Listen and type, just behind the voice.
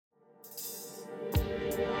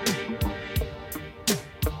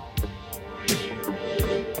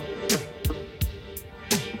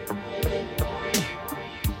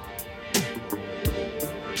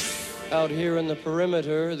Out here in the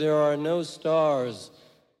perimeter, there are no stars.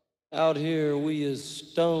 Out here, we is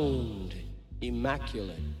stoned,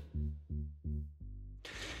 immaculate.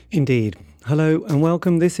 Indeed. Hello and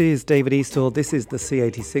welcome. This is David Eastaugh. This is the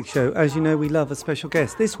C86 show. As you know, we love a special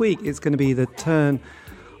guest. This week, it's going to be the turn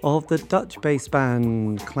of the Dutch-based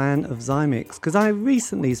band Clan of Zymex, because I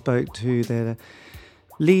recently spoke to their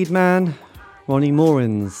lead man, Ronnie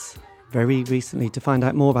Moorens, very recently to find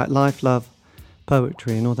out more about life, love,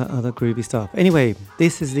 poetry and all that other groovy stuff. Anyway,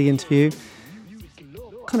 this is the interview.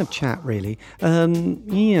 Kind of chat, really.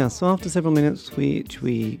 So after several minutes,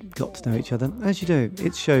 we got to know each other. As you do,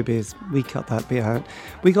 it's showbiz. We cut that bit out.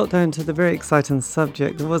 We got down to the very exciting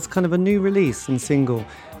subject. There was kind of a new release and single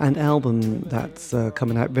and album that's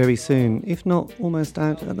coming out very soon, if not almost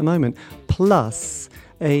out at the moment. Plus,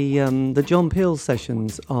 the John Peel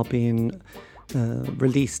sessions are being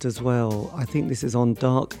released as well. I think this is on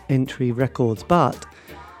Dark Entry Records, but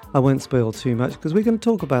I won't spoil too much because we're going to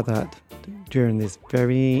talk about that during this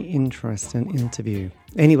very interesting interview.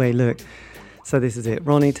 Anyway, look, so this is it.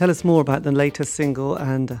 Ronnie, tell us more about the latest single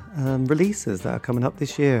and releases that are coming up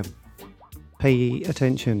this year. Pay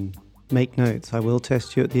attention, make notes. I will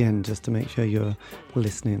test you at the end just to make sure you're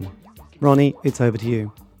listening. Ronnie, it's over to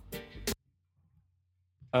you.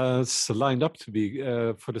 It's lined up to be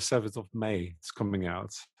for the 7th of May. It's coming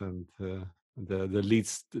out, and the lead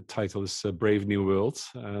title is Brave New World,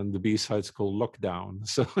 and the B-side's called Lockdown.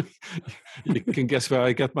 So you can guess where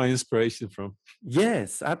I get my inspiration from.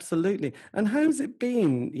 Yes, absolutely. And how's it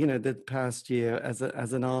been, the past year as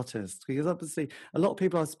an artist? Because obviously a lot of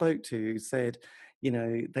people I spoke to said,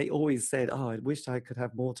 they always said, oh, I wish I could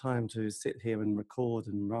have more time to sit here and record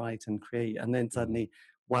and write and create. And then suddenly,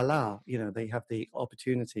 voila, they have the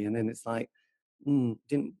opportunity. And then it's like,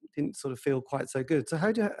 didn't sort of feel quite so good. So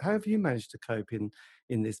how have you managed to cope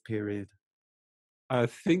in this period? I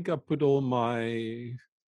think I put all my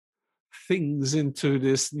things into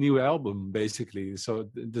this new album, basically. So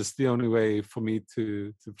that's the only way for me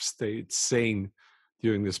to stay sane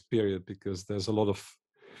during this period, because there's a lot of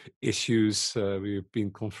issues we've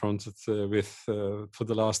been confronted with for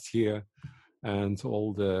the last year, and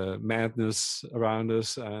all the madness around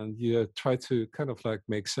us, and you try to kind of like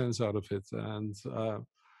make sense out of it. And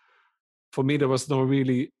for me, there was no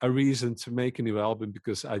really a reason to make a new album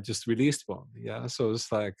because I just released one. Yeah, so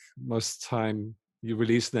it's like most time you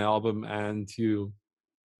release an album and you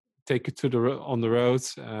take it on the road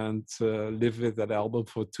and live with that album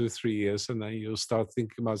for 2-3 years, and then you'll start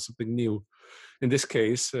thinking about something new. In this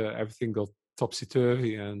case, everything got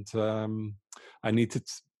topsy-turvy, and I needed,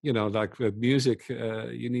 like with music,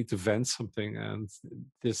 you need to vent something, and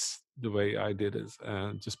this the way I did it,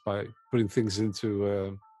 just by putting things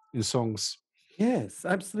into in songs. Yes,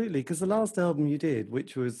 absolutely. Because the last album you did,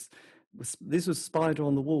 which was Spider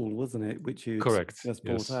on the Wall, wasn't it? Which you Correct. just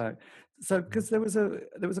brought Yes. out. So because there was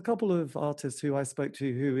a couple of artists who I spoke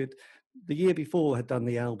to who had the year before had done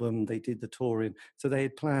the album, they did the touring, so they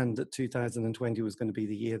had planned that 2020 was going to be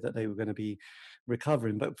the year that they were going to be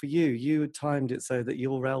recovering. But for you had timed it so that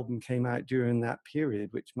your album came out during that period,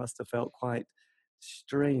 which must have felt quite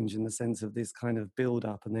strange in the sense of this kind of build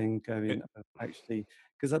up and then going actually,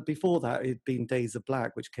 because before that it'd been Days of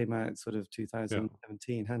Black, which came out sort of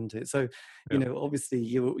 2017, hadn't it? So obviously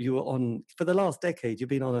you were on for the last decade, you've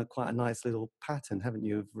been on quite a nice little pattern, haven't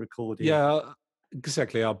you, of recording?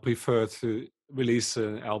 Exactly. I prefer to release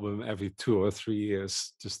an album every 2 or 3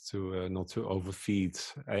 years, just to not to overfeed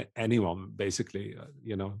anyone, basically.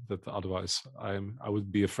 That otherwise I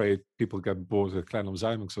would be afraid people get bored with Clan of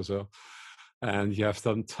Zymex or so. And you have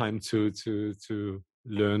done time to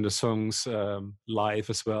learn the songs live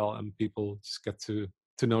as well, and people just get to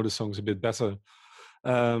know the songs a bit better.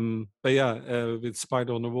 With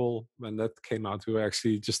Spider on the Wall, when that came out, we were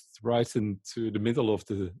actually just right into the middle of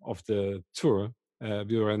the tour.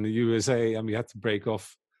 We were in the USA, and we had to break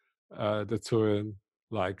off the tour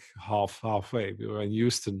like halfway. We were in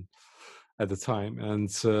Houston at the time, and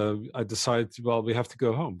I decided, well, we have to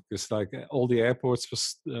go home because like all the airports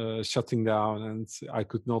was shutting down, and I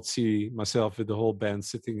could not see myself with the whole band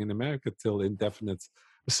sitting in America till indefinite.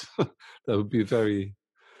 So that would be very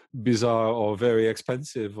bizarre or very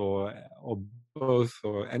expensive or both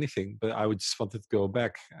or anything. But I would just wanted to go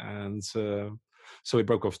back, and so we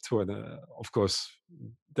broke off tour. And, of course,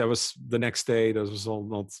 there was the next day. That was all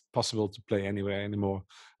not possible to play anywhere anymore,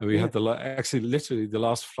 and we had actually literally the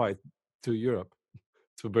last flight to Europe,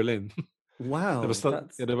 to Berlin. Wow,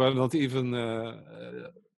 there were not even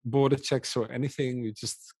border checks or anything. We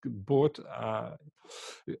just board,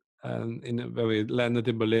 and when we landed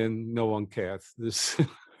in Berlin, no one cared.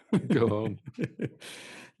 go home.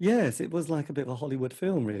 Yes, it was like a bit of a Hollywood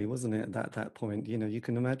film, really, wasn't it? At that point, you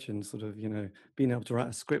can imagine sort of, being able to write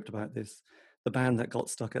a script about this, the band that got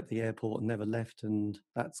stuck at the airport and never left, and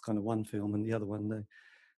that's kind of one film, and the other one,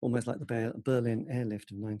 almost like the Berlin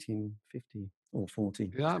Airlift of 1950 or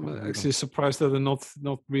 40. Yeah, I I'm can't remember. actually surprised that there are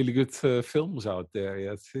not really good films out there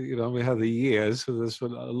yet. We had a year, so there's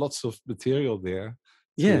lots of material there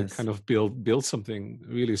to Yes, kind of build something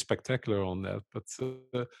really spectacular on that. But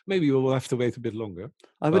maybe we'll have to wait a bit longer.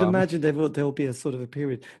 I would Um, imagine there will be a sort of a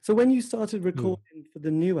period. So when you started mm, recording for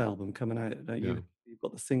the new album coming out, yeah. you've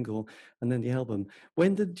got the single and then the album.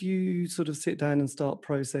 When did you sort of sit down and start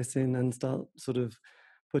processing and start sort of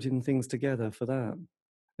putting things together for that?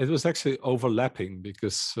 It was actually overlapping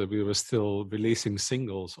because we were still releasing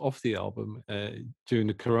singles of the album during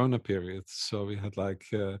the Corona period. So we had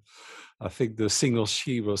I think the single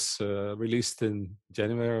 "She" was released in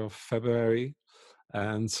January or February,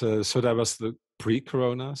 and so that was the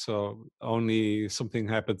pre-Corona. So only something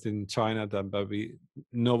happened in China then, but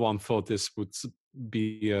no one thought this would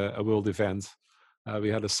be a world event. We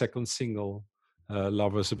had a second single,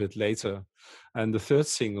 "Lovers," a bit later, and the third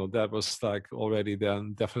single that was like already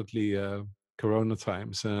then definitely Corona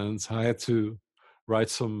times, and I had to write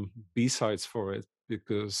some B-sides for it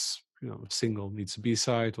because a single needs a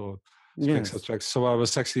B-side or some extra Yes. tracks. So I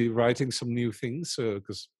was actually writing some new things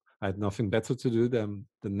because I had nothing better to do than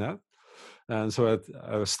that. And so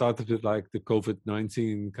I started with like the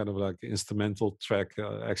COVID-19 kind of like instrumental track.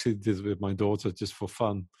 I actually did it with my daughter just for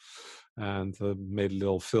fun, and made a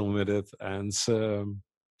little film with it. And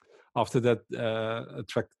after that, a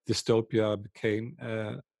track "Dystopia" became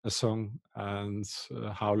a song, and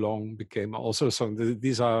 "How Long" became also a song.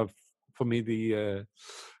 These are for me the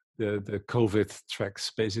COVID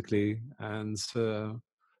tracks basically, and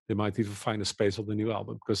they might even find a space on the new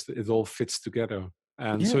album because it all fits together.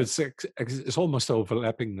 And so Yeah. it's almost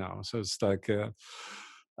overlapping now. So it's like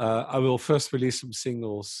I will first release some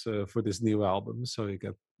singles for this new album, so you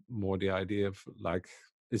get more the idea of like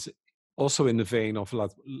it's also in the vein of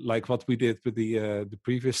like what we did with the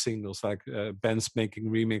previous singles, like bands making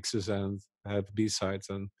remixes and have B-sides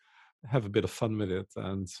and have a bit of fun with it.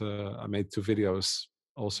 And I made 2 videos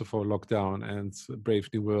also for Lockdown and Brave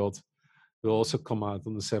New World. Will also come out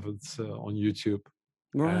on the 7th on YouTube,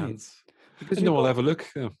 Right. and Because and you've then we'll got have a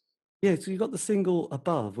look. Yeah, so you've got the single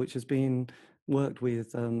Above, which has been worked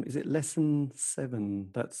with, is it Lesson 7?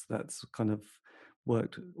 That's kind of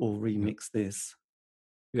worked or yeah. remixed this.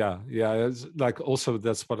 Yeah. It's like also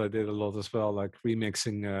that's what I did a lot as well, like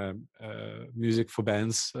remixing music for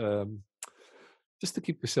bands, just to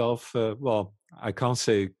keep yourself. Well, I can't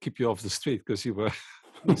say keep you off the street because you were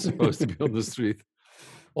not supposed to be on the street.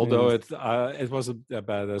 Although Yes. it wasn't that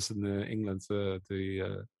bad as in England.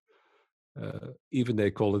 Even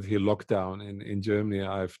they call it here lockdown in Germany.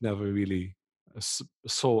 I've never really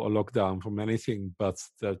saw a lockdown from anything, but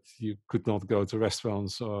that you could not go to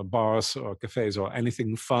restaurants or bars or cafes or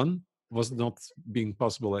anything fun was not being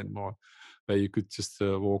possible anymore. Where you could just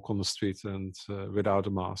walk on the street and without a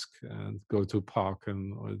mask and go to a park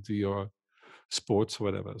and or do your sports or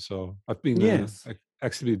whatever. So I've been Yes.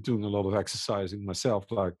 actually doing a lot of exercising myself,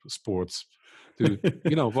 like sports. To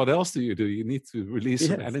what else do? You need to release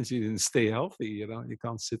some Yes. energy and stay healthy. You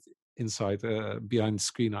can't sit inside behind the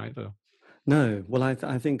screen either. No, well,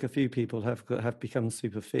 I think a few people have become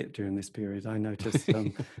super fit during this period. I noticed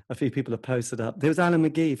a few people have posted up. There was Alan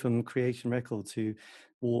McGee from Creation Records who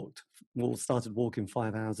started walking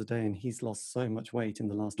 5 hours a day, and he's lost so much weight in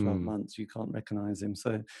the last 12 Mm. months you can't recognize him.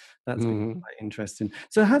 So that's been Mhm. quite interesting.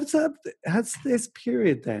 So has this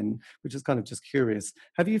period then, which is kind of just curious,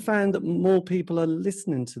 have you found that more people are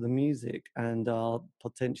listening to the music and are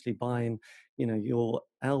potentially buying your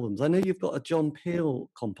albums? I know you've got a John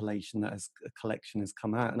Peel compilation a collection has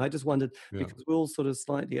come out, and I just wondered, Yeah. because we're all sort of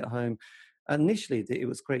slightly at home. Initially, it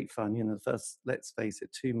was great fun. The first, let's face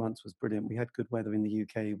it, 2 months was brilliant. We had good weather in the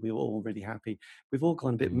UK. We were all really happy. We've all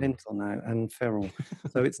gone a bit Mm. mental now and feral,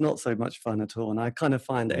 so it's not so much fun at all. And I kind of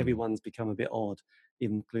find that Mm. everyone's become a bit odd,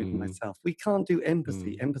 including Mm. myself. We can't do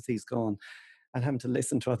empathy. Mm. Empathy's gone, and having to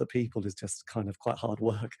listen to other people is just kind of quite hard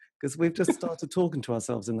work because we've just started talking to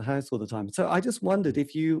ourselves in the house all the time. So I just wondered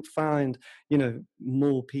if you find,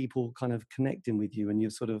 more people kind of connecting with you, and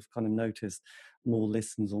you've sort of kind of noticed more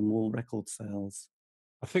listens or more record sales.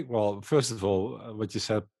 I think, well, first of all, what you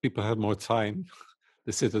said, people had more time.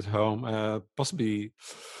 They sit at home. Possibly,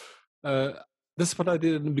 uh, that's what I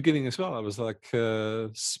did in the beginning as well. I was like,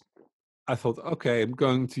 I thought, okay, I'm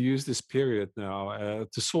going to use this period now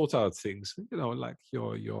to sort out things. Like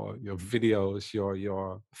your videos,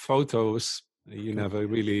 your photos, You never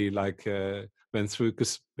really went through,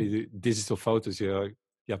 because digital photos, you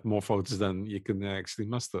have more photos than you can actually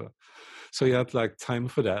muster. So you had like time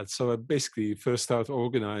for that. So I basically first started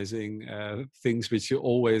organizing things which you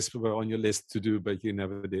always were on your list to do, but you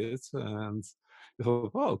never did. And you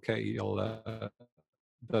thought, oh, okay,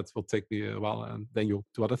 that will take me a while, and then you'll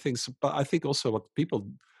do other things. But I think also what people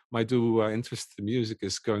might do who are interested in music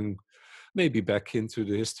is going maybe back into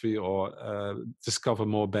the history, or discover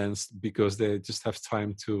more bands, because they just have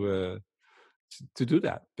time to do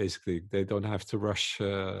that. Basically, they don't have to rush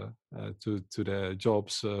to their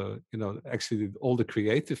jobs. Actually, all the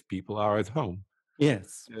creative people are at home.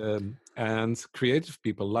 Yes. And creative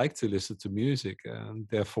people like to listen to music, and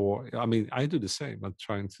therefore, I mean, I do the same. I'm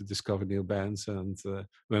trying to discover new bands, and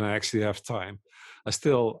when I actually have time,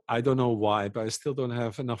 I don't know why, but I still don't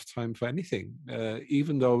have enough time for anything.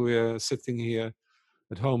 Even though we're sitting here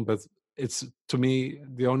at home, but it's, to me,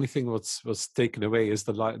 the only thing what's taken away is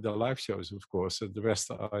the live shows, of course, and the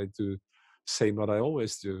rest I do same what I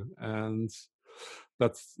always do.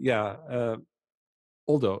 But yeah.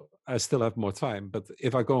 Although I still have more time, but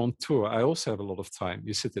if I go on tour, I also have a lot of time.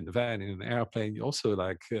 You sit in the van, in an airplane, you also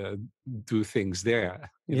do things there.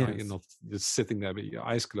 You're not just sitting there with your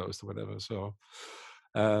eyes closed or whatever. So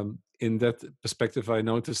in that perspective, I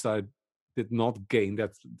noticed I did not gain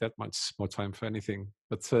that much more time for anything.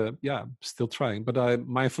 But yeah, still trying. But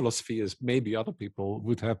my philosophy is maybe other people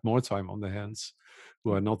would have more time on their hands,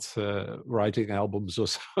 who are not writing albums or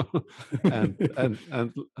so,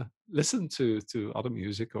 and listen to other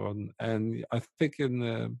music on. And I think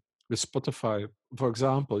with Spotify, for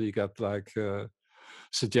example, you get like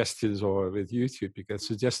suggestions, or with YouTube you get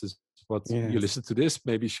suggestions. What you listen to this,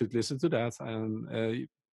 maybe you should listen to that, and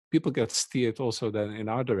people get steered also then in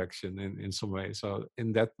our direction in some way. So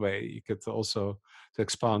in that way, you get also to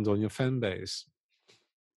expand on your fan base.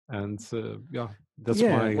 And yeah, that's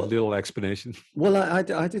my little explanation. Well,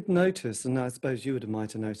 I did notice, and I suppose you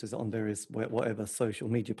might have noticed on various whatever social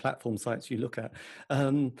media platform sites you look at.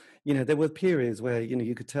 There were periods where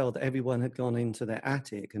you could tell that everyone had gone into their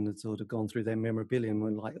attic and had sort of gone through their memorabilia and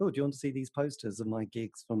were like, "Oh, do you want to see these posters of my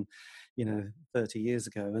gigs from 30 years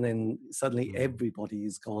ago?" And then suddenly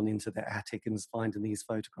everybody's gone into their attic and is finding these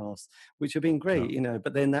photographs, which have been great,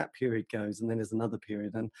 But then that period goes, and then there's another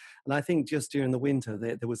period, and I think just during the winter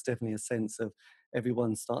there was definitely a sense of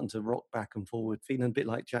everyone's starting to rock back and forward, feeling a bit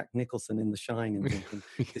like Jack Nicholson in The Shining, thinking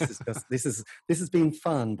this has been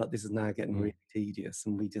fun, but this is now getting really tedious,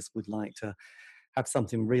 and we just would like to have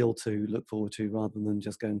something real to look forward to, rather than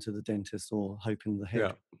just going to the dentist or hoping the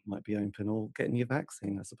head might be open, or getting your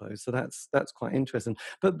vaccine, I suppose. So that's quite interesting.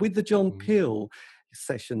 But with the John Peel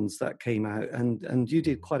sessions that came out, and you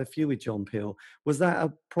did quite a few with John Peel, was that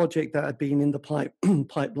a project that had been in the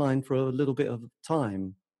pipeline for a little bit of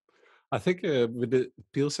time? I think with the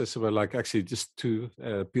Peel session were like actually just two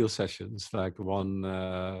Peel sessions, like one,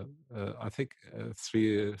 I think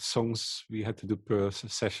 3 songs we had to do per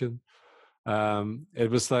session.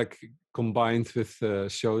 It was like combined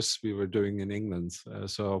with shows we were doing in England.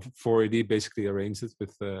 So 4AD basically arranged it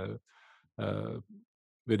with the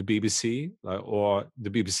BBC, or the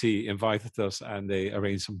BBC invited us and they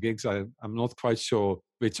arranged some gigs. I'm not quite sure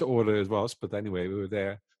which order it was, but anyway, we were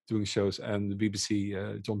there doing shows, and the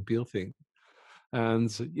BBC John Peel thing.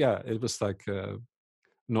 And yeah, it was like,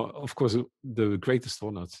 of course, the greatest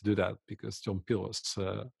honor to do that, because John Peel was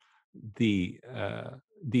the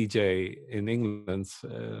DJ in England.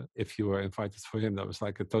 If you were invited for him, that was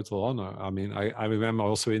like a total honor. I mean, I remember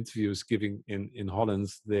also interviews giving in Holland.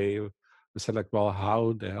 They said like, well,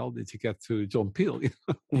 how the hell did you get to John Peel?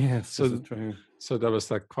 Yes, so this is true. So that was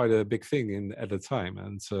like quite a big thing at the time,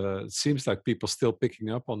 and it seems like people still picking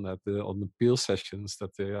up on that on the Peel sessions,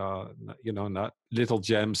 that they are not little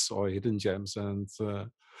gems or hidden gems. And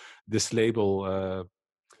this label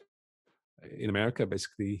in America,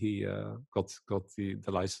 basically, he got the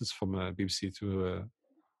license from BBC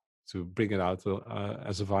to bring it out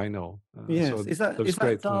as a vinyl. Yes, so is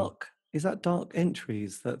that dark? Is that Dark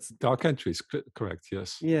Entries? That's Dark Entries, correct?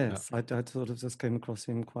 Yes. Yes, I sort of just came across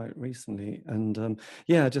him quite recently, and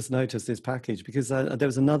I just noticed this package, because there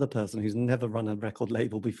was another person who's never run a record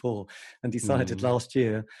label before, and decided last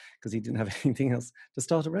year, because he didn't have anything else, to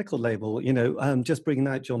start a record label. Just bringing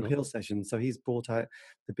out John Peel sessions. So he's brought out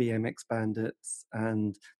the BMX Bandits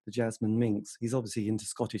and the Jasmine Minks. He's obviously into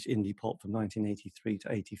Scottish indie pop from 1983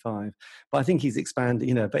 to 85, but I think he's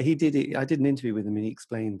expanded. But he did it. I did an interview with him, and he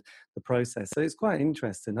explained the process. So it's quite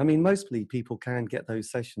interesting. I mean, mostly people can get those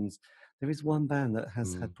sessions. There is one band that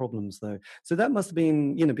has had problems though. So that must have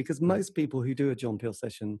been, because most people who do a John Peel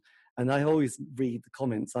session And I always read the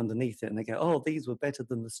comments underneath it, and they go, "Oh, these were better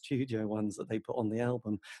than the studio ones that they put on the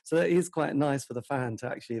album." So it is quite nice for the fan to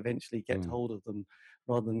actually eventually get Mm. hold of them,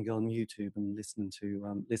 rather than go on YouTube and listen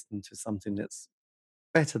to something that's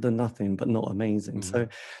better than nothing, but not amazing. So,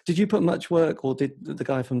 Mm. did you put much work, or did the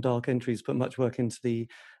guy from Dark Entries put much work into the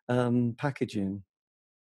packaging?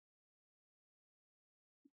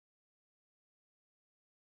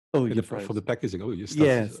 Oh, you For the froze. packaging. Oh, you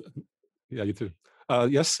started. Yes. Yeah, you too.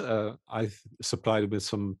 Yes, I supplied him with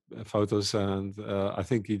some photos, and I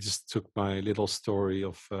think he just took my little story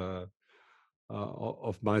of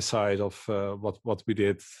my side of what we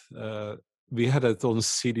did. We had it on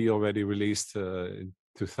CD already released in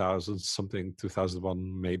 2000 something,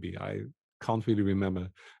 2001 maybe. I can't really remember.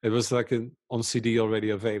 It was like on CD already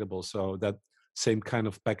available, so that same kind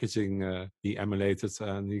of packaging he emulated,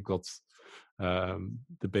 and he got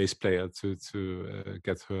the bass player to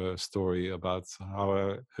get her story about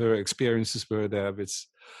how her experiences were there, which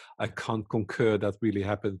I can't concur that really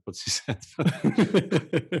happened, what she said.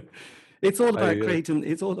 It's all about I creating.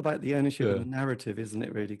 It's all about the ownership and yeah, the narrative, isn't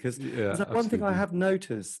it? Really, because yeah, one thing I absolutely. have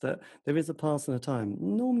noticed, that there is a pass and a time,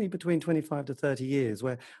 normally between 25 to 30 years,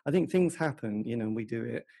 where I think things happen, and we do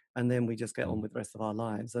it, and then we just get on Mm, with the rest of our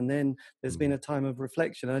lives. And then there's been mm, a time of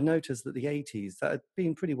reflection. I noticed that the 80s, that had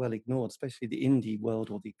been pretty well ignored, especially the indie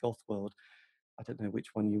world or the goth world. I don't know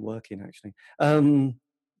which one you work in, actually.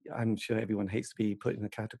 I'm sure everyone hates to be put in a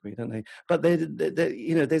category, don't they? But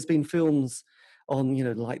there's been films on,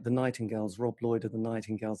 like The Nightingales, Rob Lloyd of The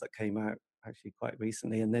Nightingales, that came out actually quite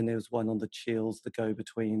recently, and then there was one on the Chills, the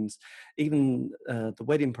Go-Betweens. Even The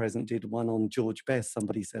Wedding Present did one on George Best.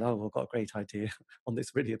 Somebody said, "Oh, I've got a great idea on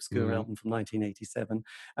this really obscure mm, album from 1987,"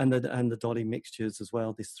 and the Dolly Mixtures as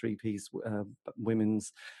well. This three-piece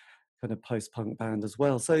women's kind of post-punk band as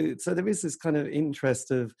well. So there is this kind of interest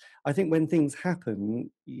of, I think when things happen,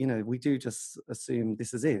 we do just assume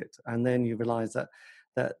this is it, and then you realize that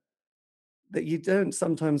that you don't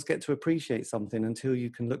sometimes get to appreciate something until you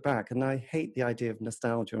can look back. And I hate the idea of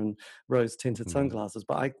nostalgia and rose tinted mm, sunglasses,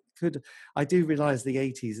 but I do realize the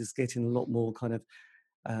 80s is getting a lot more kind of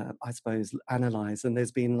I suppose, analysed. And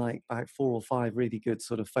there's been like about 4 or 5 really good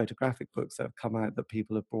sort of photographic books that have come out that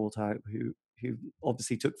people have brought out, who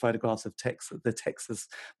obviously took photographs of the Texas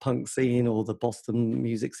punk scene, or the Boston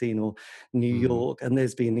music scene, or New mm. York. And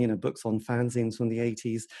there's been, books on fanzines from the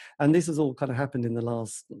 80s. And this has all kind of happened in the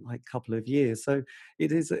last like couple of years. So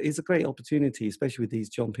it's a great opportunity, especially with these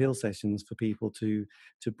John Peel sessions, for people to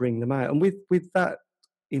bring them out. And with that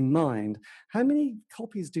in mind, how many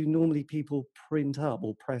copies do normally people print up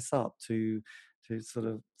or press up to sort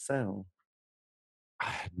of sell? I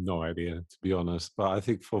have no idea, to be honest. But I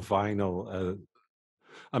think for vinyl,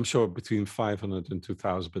 I'm sure between 500 and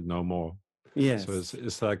 2,000, but no more. So Yes.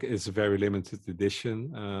 it's like it's a very limited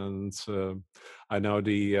edition, and I know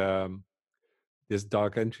the this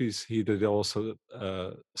Dark Entries. He did also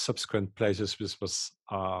Subsequent Pleasures, which was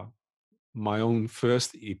my own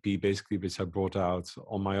first EP, basically, which I brought out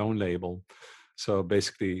on my own label. So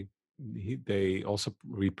basically, they also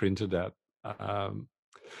reprinted that. Um,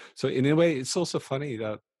 so in a way, it's also funny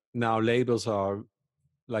that now labels are,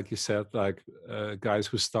 like you said, like guys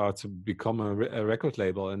who start to become a record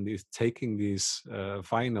label, and he's taking these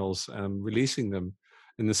vinyls and releasing them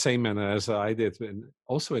in the same manner as I did.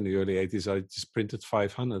 Also in the early 80s, I just printed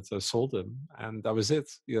 500, I sold them, and that was it.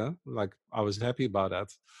 Like I was happy about that.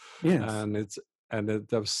 Yes. And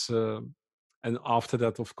that was. And after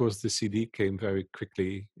that, of course, the CD came very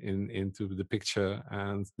quickly into the picture,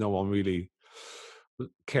 and no one really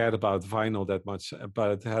cared about vinyl that much.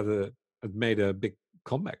 But it made a big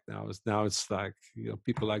comeback now. Now it's like,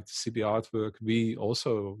 people like to see the artwork. We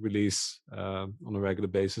also release on a regular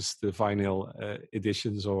basis the vinyl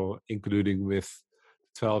editions, or including with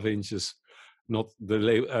 12 inches, not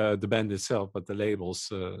the band itself, but the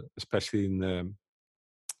labels, especially in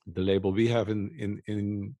the label we have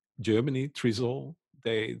in Germany, Trizol.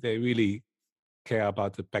 They really care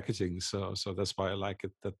about the packaging, so that's why I like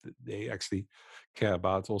it, that they actually care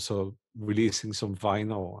about also releasing some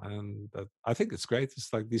vinyl. And that, I think it's great.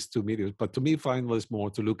 It's like these two mediums, but to me vinyl is more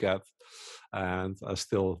to look at, and I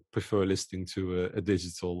still prefer listening to a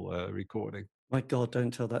digital recording. My God,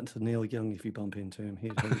 don't tell that to Neil Young if you bump into him.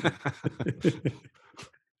 He'd hate you.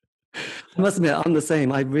 I must admit, I'm the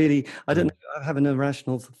same. I don't Mm, know, I have an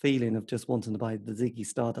irrational feeling of just wanting to buy the Ziggy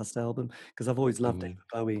Stardust album, because I've always loved David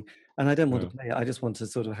mm, Bowie, and I don't want yeah. to play it. I just want to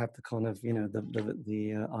sort of have the kind of,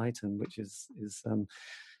 the item, which is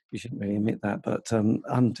you shouldn't really admit that, but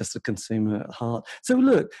I'm just a consumer at heart. So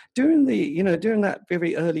look, during that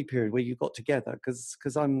very early period where you got together,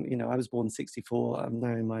 because I'm, I was born 64, I'm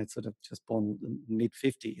now in my sort of just born mid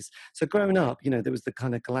 50s. So growing up, there was the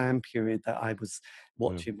kind of glam period that I was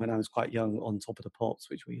watching when I was quite young on Top of the Pops,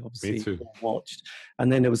 which we Me obviously too. all watched.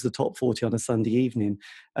 And then there was the Top 40 on a Sunday evening.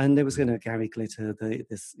 And there was, Gary Glitter,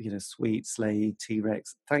 this, Sweet, Slade,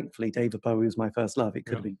 T-Rex. Thankfully, David Bowie was my first love. It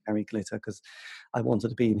could have been Gary Glitter because I wanted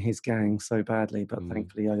to be in his gang so badly, but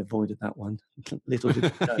thankfully I avoided that one. Little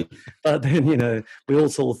did I know. But then, we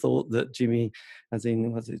also thought that Jimmy,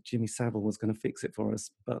 Jimmy Savile was going to fix it for us.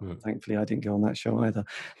 But thankfully I didn't go on that show either.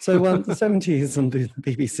 So the 70s on the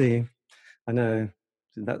BBC, I know.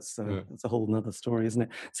 That's a whole nother story, isn't it?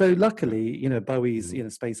 So luckily, Bowie's,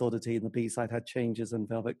 Space Oddity and the B-side had Changes and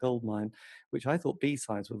Velvet Goldmine, which I thought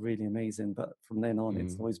B-sides were really amazing. But from then on,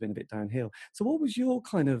 it's always been a bit downhill. So what was your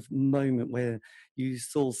kind of moment where you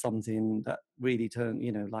saw something that really turned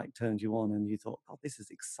you on and you thought, oh, this is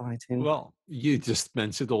exciting? Well, you just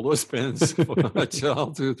mentioned all those bands from my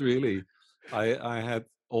childhood, really. I had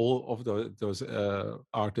all of those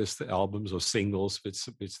artist albums or singles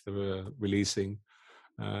which they were releasing.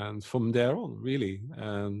 And from there on, really,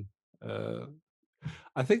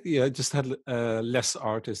 I think I just had less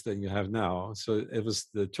artists than you have now, so it was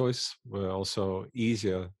the choice were also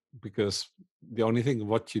easier because the only thing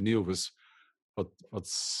what you knew was what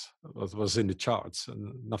was in the charts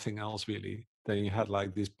and nothing else really. Then you had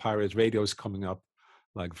like these pirate radios coming up,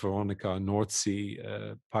 like Veronica, North Sea,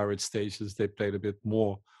 pirate stations. They played a bit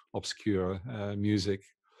more obscure music.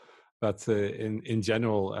 But in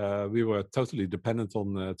general, we were totally dependent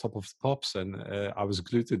on Top of the Pops, and I was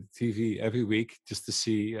glued to the TV every week just to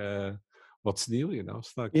see what's new.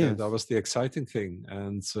 It's like that was the exciting thing,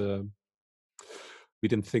 and we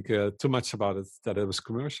didn't think too much about it that it was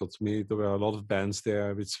commercial. To me, there were a lot of bands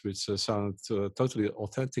there which sounded totally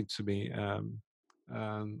authentic to me,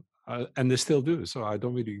 and they still do. So I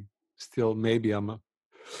don't really still maybe I'm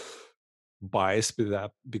biased with that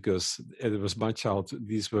because it was my childhood.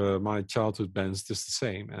 These were my childhood bands, just the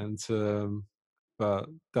same. And but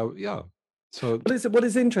that, so what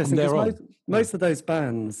is interesting because most on, of those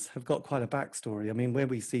bands have got quite a backstory. I mean, when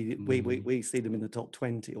we see we see them in the top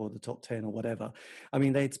 20 or the top 10 or whatever, I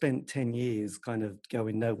mean, they'd spent 10 years kind of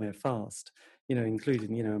going nowhere fast,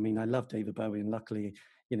 including, I mean, I love David Bowie, and luckily,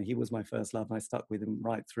 he was my first love. And I stuck with him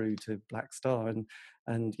right through to Black Star and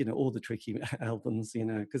all the Tricky albums,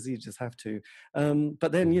 because you just have to.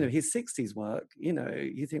 But then, his 60s work,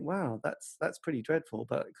 you think, wow, that's pretty dreadful,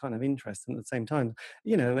 but kind of interesting at the same time,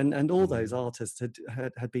 and all those artists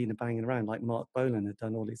had been banging around, like Mark Bolan had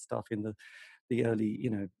done all his stuff in the early,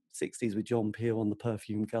 60s with John Peel on the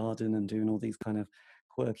Perfume Garden and doing all these kind of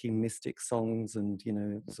quirky mystic songs and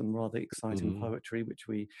some rather exciting poetry which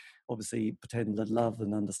we obviously pretend to love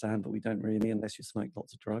and understand, but we don't really unless you smoke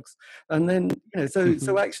lots of drugs. And then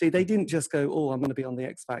so actually they didn't just go, oh, I'm going to be on the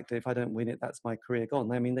X Factor, if I don't win it that's my career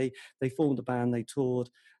gone. I mean, they formed a band, they toured,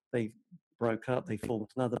 they broke up, they formed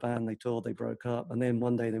another band, they toured, they broke up, and then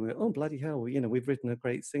one day they were, oh bloody hell, we've written a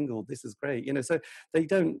great single, this is great, so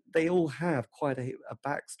they all have quite a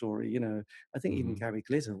backstory. I think even Gary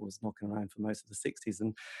Glitter was knocking around for most of the 60s,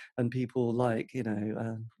 and people like I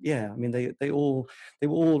mean they were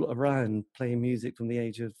all around playing music from the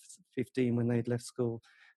age of 15 when they'd left school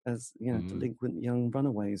as delinquent young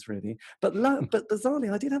runaways, really. But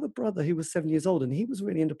bizarrely, I did have a brother who was 7 years old, and he was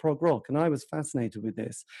really into prog rock, and I was fascinated with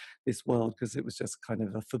this world because it was just kind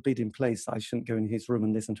of a forbidden place. I shouldn't go in his room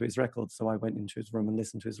and listen to his records, so I went into his room and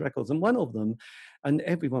listened to his records. And one of them, and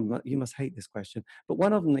everyone, you must hate this question, but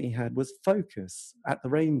one of them that he had was Focus at the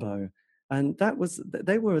Rainbow, and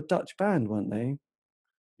they were a Dutch band, weren't they?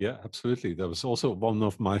 Yeah, absolutely. That was also one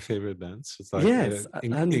of my favorite bands. It's like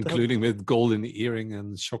including with Golden Earring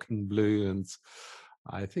and Shocking Blue, and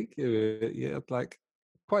I think like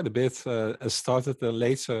quite a bit. Started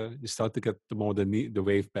later. You start to get the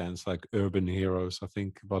wave bands like Urban Heroes. I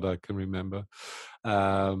think what I can remember,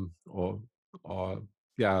 or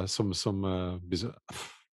some bizarre.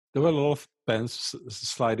 There were a lot of bands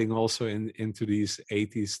sliding also into these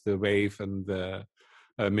 80s, the wave and the.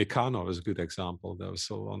 Meccano is a good example. That was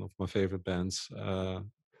one of my favorite bands.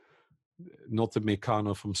 Not the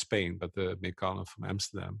Meccano from Spain, but the Meccano from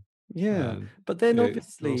Amsterdam. Yeah, but then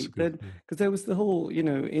obviously, because there was the whole,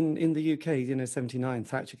 in the UK, 79,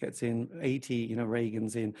 Thatcher gets in, 80,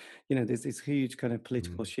 Reagan's in, there's this huge kind of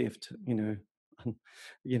political shift, to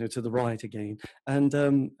the right again,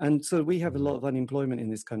 and so we have a lot of unemployment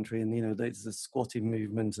in this country, and there's the squatting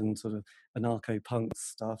movement and sort of anarcho-punk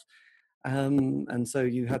stuff. And so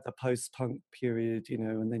you had the post-punk period, you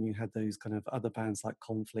know, and then you had those kind of other bands like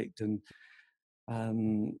Conflict and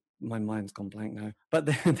my mind's gone blank now. But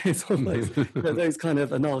there's all those, those kind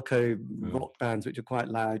of anarcho rock bands which are quite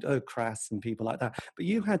loud, Crass and people like that. But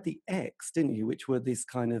you had the X, didn't you? Which were this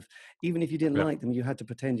kind of, even if you didn't like them, you had to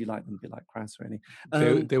pretend you liked them, a bit like Crass, really.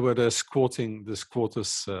 They were the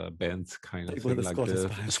squatters band kind of thing, like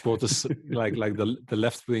the squatters, like the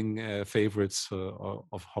left wing favorites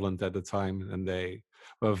of Holland at the time, and they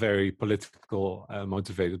were a very political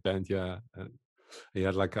motivated band. Yeah. Yeah,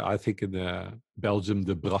 like I think in Belgium,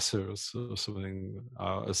 the Brassers or something,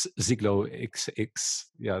 Ziglo XX.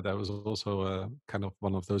 Yeah, that was also kind of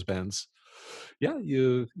one of those bands. Yeah,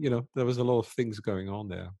 you know, there was a lot of things going on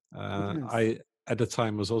there. I at the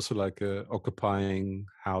time was also like occupying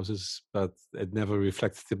houses, but it never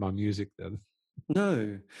reflected in my music then.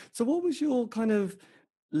 No. So what was your kind of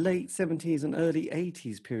late 70s and early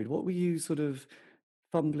 80s period? What were you sort of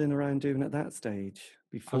fumbling around doing at that stage?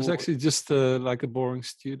 I was actually just like a boring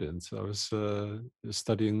student. I was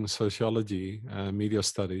studying sociology, media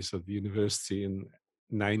studies at the university in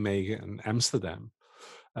Nijmegen and Amsterdam.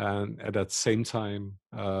 And at that same time,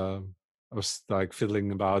 I was like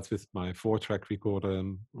fiddling about with my 4-track recorder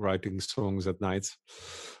and writing songs at night.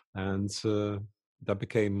 And that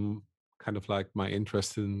became kind of like my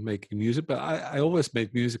interest in making music. But I always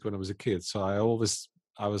made music when I was a kid. So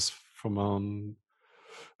I was from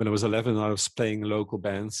when I was 11, I was playing local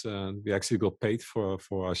bands, and we actually got paid for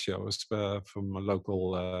our shows from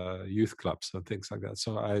local youth clubs and things like that.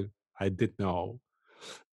 So I did know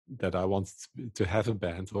that I wanted to have a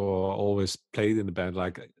band, or always played in a band.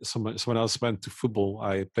 Like someone else went to football,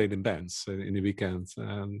 I played in bands in the weekends,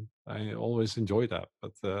 and I always enjoyed that.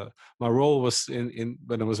 But my role was in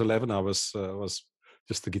when I was 11, I was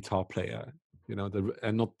just a guitar player, you know,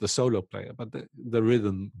 and not the solo player, but the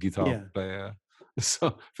rhythm guitar player.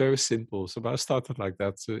 So very simple. So I started like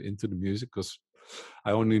that into the music because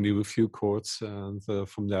I only knew a few chords, and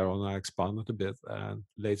from there on I expanded a bit, and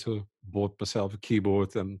later bought myself a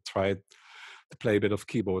keyboard and tried to play a bit of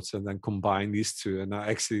keyboards and then combine these two. And I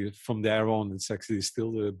actually, from there on, it's actually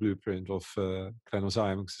still the blueprint of Clan of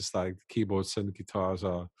Zion. It's like the keyboards and the guitars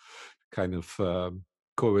are kind of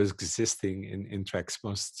coexisting in tracks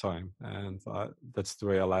most of the time, and that's the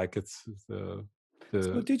way I like it.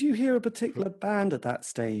 So did you hear a particular band at that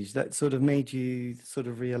stage that sort of made you sort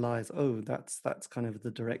of realize, oh, that's kind of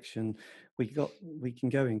the direction we can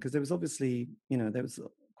go in? Because there was obviously, you know, there was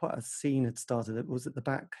quite a scene had started. It was at the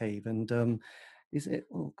Bat Cave, and is it?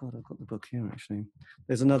 Oh God, I've got the book here actually.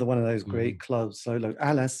 There's another one of those great clubs, solo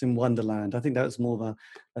Alice in Wonderland. I think that was more of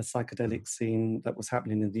a psychedelic scene that was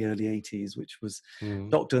happening in the early 80s, which was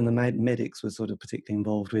Doctor and the Medics was sort of particularly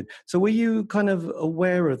involved with. So were you kind of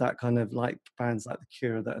aware of that kind of like bands like The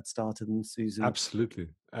Cure that had started and Susan? Absolutely.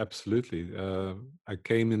 I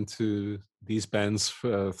came into these bands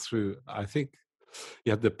through, I think,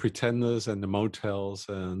 you had the Pretenders and the Motels,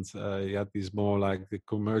 and you had these more like the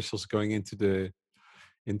commercials going into the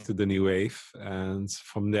new wave, and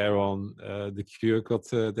from there on, The Cure got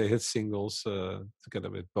the hit singles together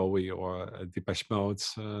with Bowie or Depeche Mode.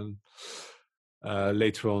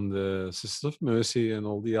 Later on, the Sisters of Mercy and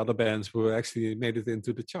all the other bands were actually made it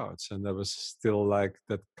into the charts, and there was still like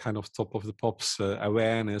that kind of top of the pops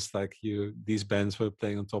awareness. Like these bands were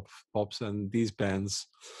playing on top of pops, and these bands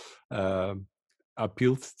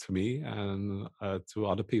appealed to me and to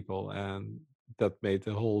other people, and that made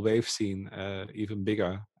the whole wave scene even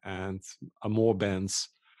bigger, and more bands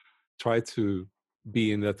tried to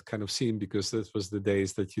be in that kind of scene, because that was the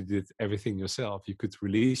days that you did everything yourself. You could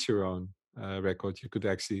release your own record. You could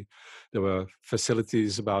actually, there were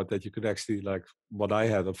facilities about that. You could actually, like what I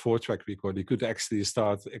had, a 4-track record, you could actually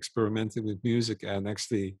start experimenting with music and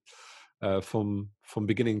actually from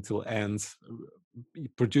beginning till end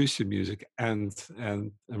produce your music and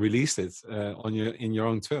release it in your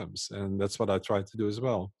own terms. And that's what I tried to do as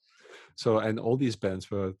well. So, and all these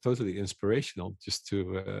bands were totally inspirational, just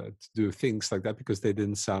to do things like that, because they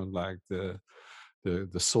didn't sound like the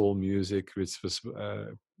soul music, which was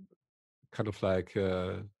kind of like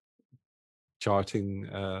charting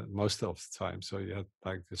most of the time. So you had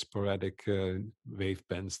like the sporadic wave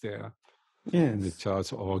bands there in the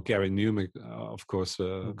charts, or Gary Newman, of course,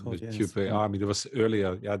 with QP Army. There was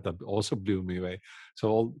earlier, that also blew me away. So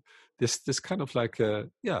all this kind of like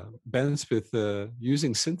bands with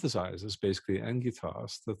using synthesizers basically and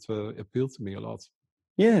guitars that appealed to me a lot.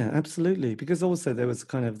 Yeah, absolutely. Because also there was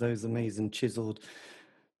kind of those amazing chiseled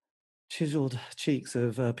cheeks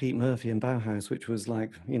of Pete Murphy and Bauhaus, which was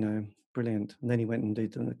like, you know, brilliant. And then he went and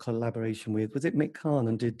did a collaboration with, was it Mick Karn,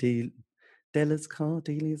 and did Della's car,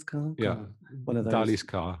 Delia's car, Yeah, God, one of those. Dali's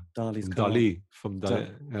car. Dali's From car. Dali. From Da- Dali.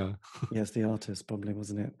 Yeah. yes, the artist probably,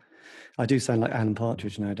 wasn't it? I do sound like Alan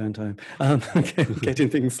Partridge now, don't I? Getting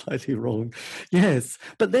things slightly wrong. Yes.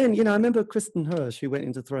 But then, I remember Kristen Hirsch, who went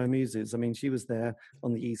into Throw Muses. I mean, she was there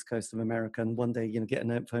on the East Coast of America. And one day, get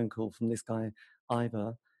a phone call from this guy,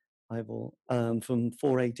 Ivor, from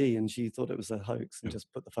 4AD. And she thought it was a hoax and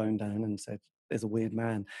just put the phone down and said, there's a weird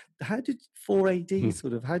man. How did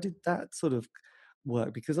 4AD how did that sort of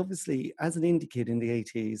work? Because obviously, as an indie kid in the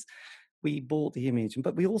 80s, we bought the image,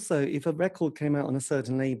 but we also, if a record came out on a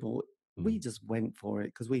certain label, we just went for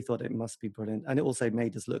it because we thought it must be brilliant, and it also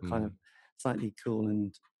made us look kind of slightly cool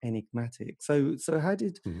and enigmatic. So how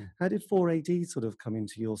did 4AD sort of come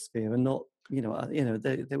into your sphere, and not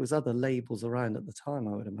there was other labels around at the time,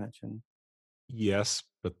 I would imagine. Yes,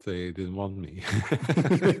 but they didn't want me.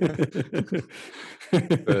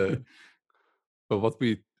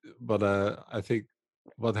 but I think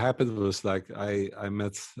what happened was like I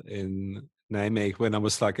met in Nijmegen when I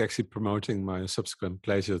was like actually promoting my Subsequent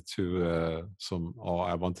Pleasure to or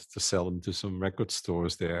I wanted to sell them to some record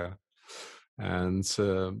stores there, and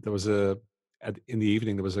there was in the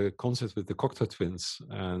evening there was a concert with the Cocteau Twins,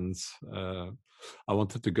 and I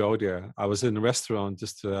wanted to go there. I was in a restaurant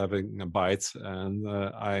just having a bite, and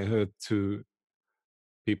I heard two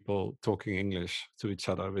people talking English to each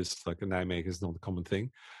other, which like in Nijmegen is not a common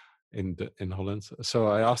thing in Holland. So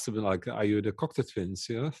I asked him like, "Are you the Cocteau Twins?"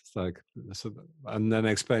 Yeah, it's like, so, and then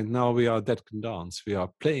I explained, "No, we are Dead Can Dance. We are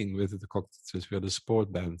playing with the Cocteau Twins. We are the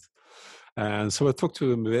sport band." And so I talked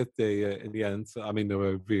to him a bit. They in the end, I mean, they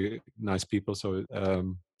were really nice people. So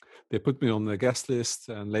they put me on the guest list,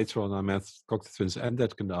 and later on I met Cocteau Twins and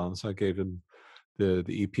Dead Can Dance. I gave them the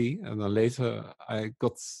EP, and then later I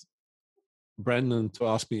got Brandon to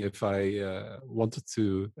ask me if I wanted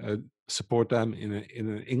to support them in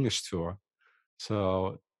an English tour.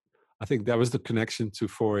 So I think that was the connection to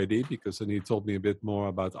 4AD, because then he told me a bit more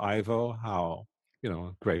about Ivo, how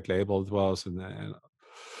great label it was,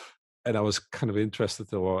 and I was kind of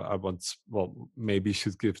interested, or maybe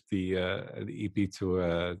should give the EP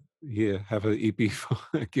to here, have an EP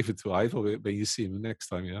give it to Ivo when you see him next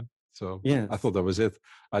time. Yeah. So Yes. I thought that was it.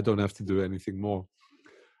 I don't have to do anything more.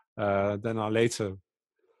 Then I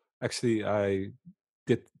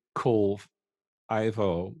did call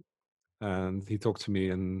Ivo, and he talked to me,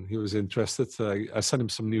 and he was interested. I sent him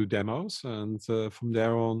some new demos, and from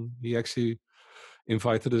there on, he actually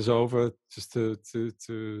invited us over just to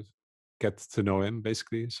get to know him,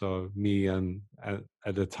 basically. So me and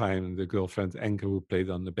at the time the girlfriend Enke, who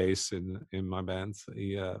played on the bass in my band,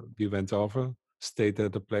 we went over, stayed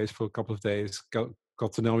at the place for a couple of days,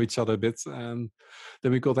 got to know each other a bit, and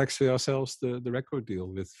then we got actually ourselves the record deal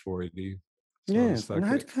with 4AD. So yes, like,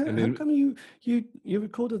 and how come you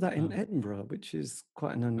recorded that in Edinburgh, which is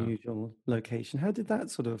quite an unusual location? How did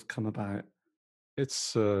that sort of come about?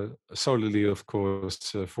 It's solely, of course,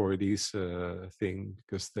 4AD's thing,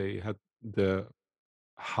 because they had the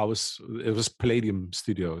house. It was Palladium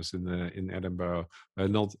Studios in Edinburgh,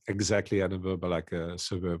 not exactly Edinburgh, but like a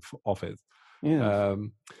suburb of it. Yeah.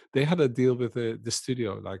 They had a deal with the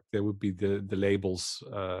studio, like there would be the label's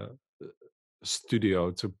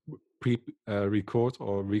studio to record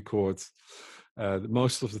or record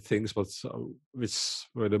most of the things, which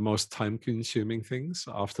were the most time-consuming things.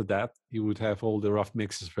 After that, you would have all the rough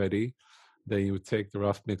mixes ready. Then you would take the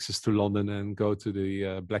rough mixes to London and go to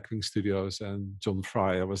the Blackwing Studios, and John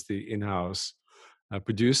Fryer was the in-house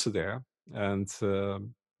producer there. And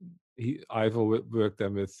I've worked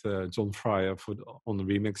then with John Fryer on the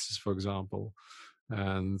remixes, for example.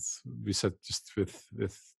 And we sat just with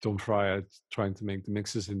John Fryer trying to make the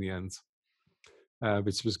mixes in the end,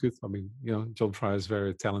 which was good. I mean, John Fryer is a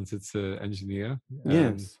very talented engineer.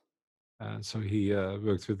 Yes. And so he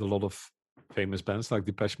worked with a lot of famous bands like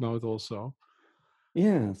Depeche Mode also.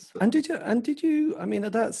 Yes. And did you, I mean,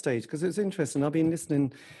 at that stage, because it's interesting, I've been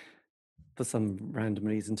listening for some random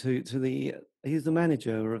reason to he's the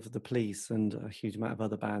manager of the Police and a huge amount of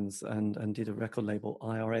other bands, and did a record label,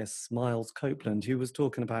 IRS, Miles Copeland, who was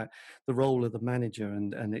talking about the role of the manager,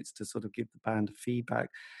 and it's to sort of give the band feedback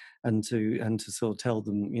and to sort of tell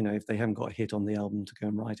them, if they haven't got a hit on the album, to go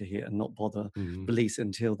and write a hit and not bother release it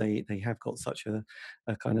until they have got such a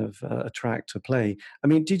kind of a track to play. I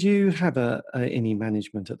mean, did you have any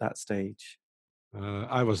management at that stage?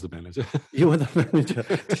 I was the manager. You were the manager.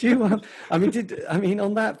 Did you?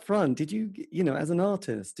 On that front, did you? As an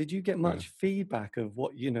artist, did you get much feedback of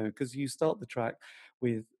what Because you start the track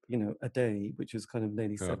with a day, which is kind of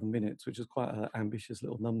nearly 7 minutes, which is quite an ambitious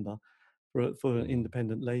little number for an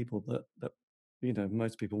independent label that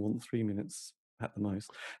most people want 3 minutes at the most.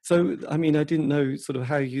 So, I mean, I didn't know sort of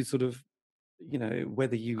how you sort of,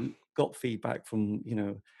 whether you got feedback from,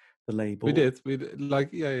 the We label. did. We did, like,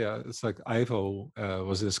 yeah. It's like Ivo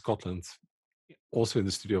was in Scotland, also in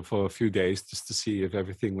the studio for a few days, just to see if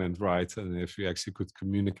everything went right and if we actually could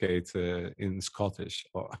communicate in Scottish,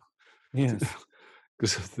 or Yes.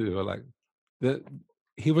 because they were like, the,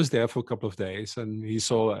 he was there for a couple of days and he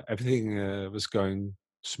saw everything was going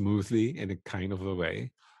smoothly in a kind of a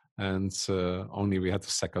way, and only we had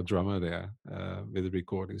to sack our drummer there with the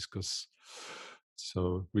recordings, because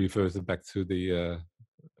so we reverted back to the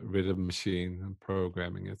rhythm machine and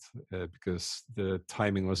programming it, because the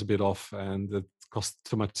timing was a bit off and it cost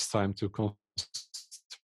too much time to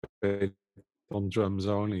concentrate on drums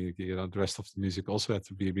only. The rest of the music also had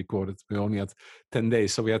to be recorded. We only had 10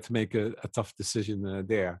 days, so we had to make a tough decision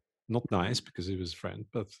there. Not nice, because he was a friend,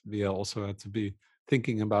 but we also had to be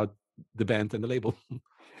thinking about the band and the label.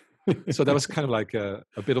 So that was kind of like a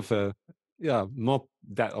bit of a, not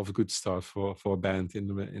that of a good start for a band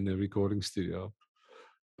in the recording studio.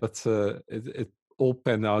 But it all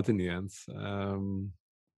panned out in the end.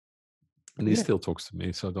 And he Yeah. still talks to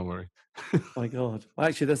me, so don't worry. My God! Well,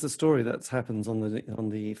 actually, there's a story that happens on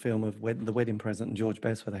the film of The Wedding Present and George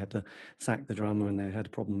Best, where they had to sack the drummer and they had a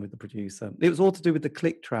problem with the producer. It was all to do with the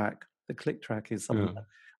click track. The click track is something Yeah. that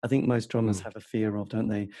I think most drummers Mm. have a fear of, don't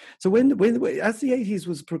they? So when as the 80s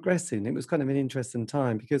was progressing, it was kind of an interesting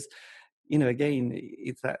time because, again,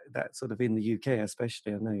 it's that sort of in the UK,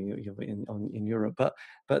 especially. I know you're in Europe, but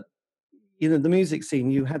the music scene,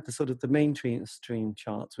 you had the sort of the mainstream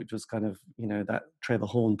charts, which was kind of, that Trevor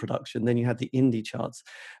Horn production. Then you had the indie charts,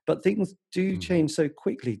 but things do change so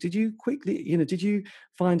quickly. Did you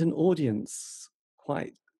find an audience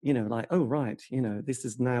quite, like, oh, right, this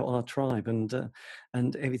is now our tribe,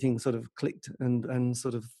 and everything sort of clicked and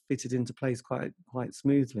sort of fitted into place quite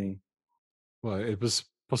smoothly? Well, it was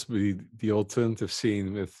possibly the alternative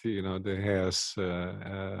scene with the hairs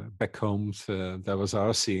back home. That was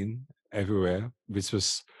our scene everywhere, which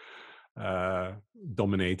was uh,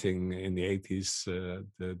 dominating in the 80s,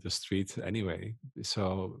 the street anyway.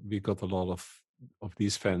 So we got a lot of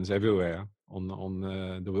these fans everywhere on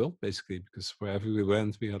the world, basically, because wherever we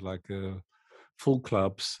went, we had like full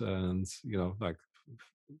clubs, and like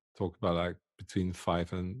talk about like between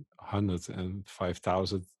 500 and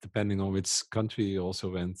 5,000, depending on which country you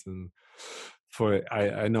also went. And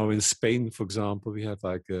I know in Spain, for example, we had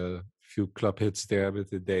like a few club hits there with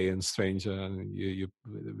The Day and Stranger, and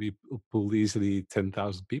we pulled easily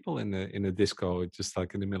 10,000 people in a disco, just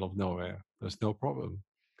like in the middle of nowhere. There's no problem.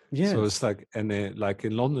 So it's Yes. like, and like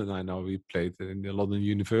in London, I know we played in the London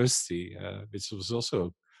University, which was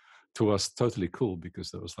also to us totally cool,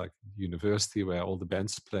 because there was like university where all the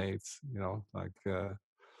bands played, like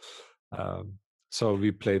so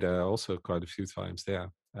we played also quite a few times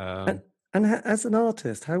there. And, as an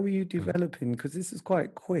artist, how were you Mm, developing? Because this is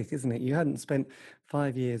quite quick, isn't it? You hadn't spent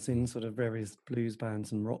 5 years in sort of various blues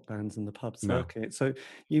bands and rock bands and the pub no. circuit, so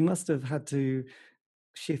you must have had to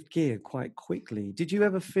shift gear quite quickly. Did you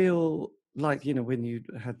ever feel like, when you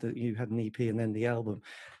had an EP and then the album,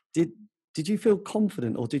 did did you feel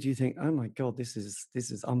confident, or did you think, oh my God, this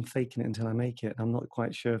is I'm faking it until I make it. I'm not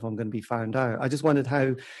quite sure if I'm going to be found out. I just wondered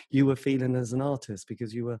how you were feeling as an artist,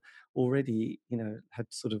 because you were already, had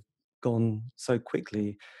sort of gone so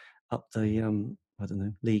quickly up the I don't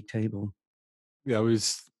know, league table. Yeah, we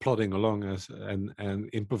was plodding along and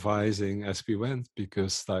improvising as we went,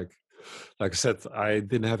 because like I said, I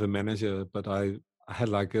didn't have a manager, but I had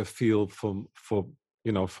like a feel for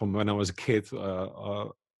from when I was a kid,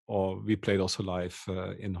 or we played also live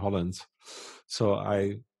in Holland, so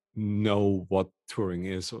I know what touring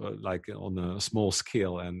is, like on a small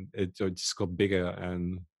scale, and it just got bigger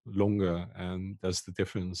and longer, and that's the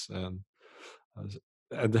difference. And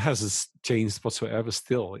it hasn't changed whatsoever.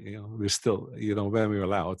 Still, we're still, when we're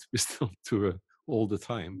allowed, we still tour all the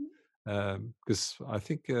time, because I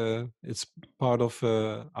think it's part of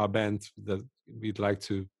our band that we'd like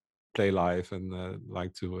to play live, and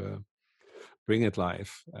like to bring it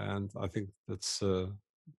live. And I think that's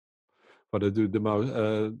what I do the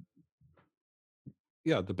most.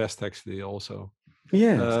 Yeah, the best actually. Also,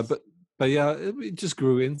 Yes. but yeah, we just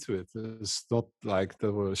grew into it. It's not like they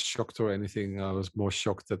were shocked or anything. I was more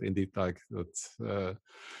shocked that indeed, like that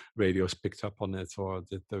radios picked up on it, or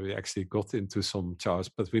that we actually got into some charts.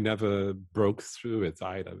 But we never broke through it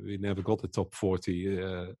either. We never got the top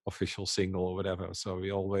 40 official single or whatever. So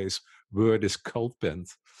we always were this cult band.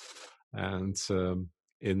 And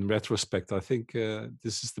in retrospect, I think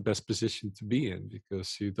this is the best position to be in,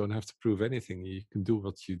 because you don't have to prove anything. You can do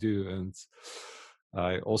what you do. And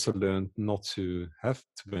I also learned not to have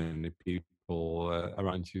too many people people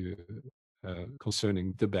around you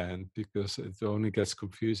concerning the band, because it only gets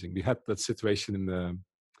confusing. We had that situation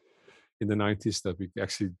in the 90s that we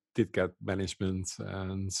actually did get management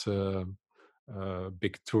and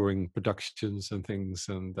big touring productions and things,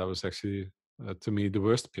 and that was actually to me the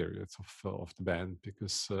worst period of the band,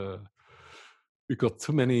 because we got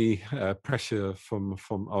too many pressure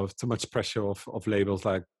or too much pressure of labels,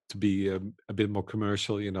 like to be a bit more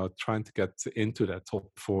commercial, trying to get into that top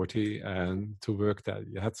 40, and to work that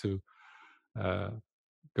you had to uh,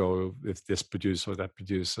 go with this producer or that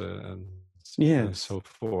producer, and Yes. so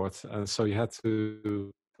forth. And so you had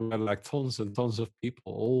to wear like tons and tons of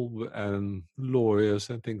people, and lawyers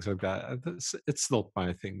and things like that. And it's not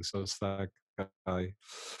my thing. So it's like, I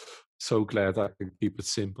so glad I can keep it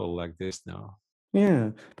simple like this now.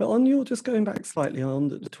 Yeah, but on your, just going back slightly on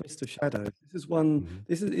the Twist of Shadows, this is one. Mhm.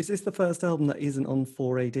 Is this the first album that isn't on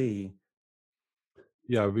 4AD?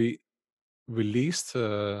 Yeah, we released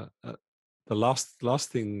the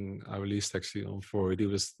last thing I released actually on 4AD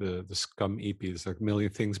was the Scum EP. It's like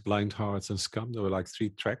Million Things, Blind Hearts, and Scum. There were like 3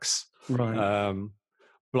 tracks. Right.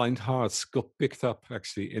 Blind Hearts got picked up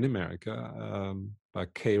actually in America by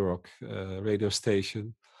K-Rock radio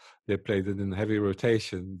station. They played it in heavy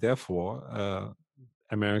rotation. Therefore,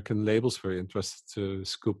 American labels were interested to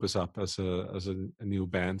scoop us up as a new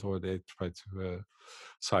band, or they tried to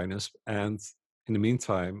sign us. And in the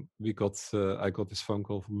meantime, I got this phone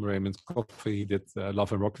call from Raymond Coffey. He did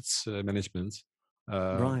Love and Rockets management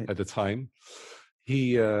Right. at the time.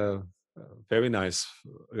 He very nice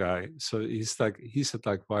guy. So he said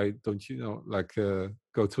like, why don't you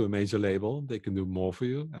go to a major label? They can do more for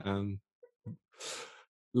you. And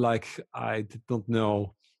like, I did not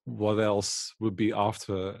know what else would be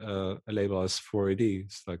after a label as 4AD.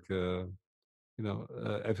 It's like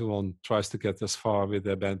everyone tries to get as far with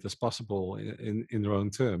their band as possible in their own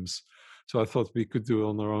terms. So I thought we could do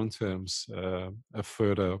on our own terms a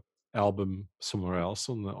further album somewhere else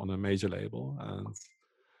on a major label, and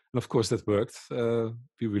of course that worked.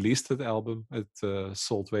 We released that album. It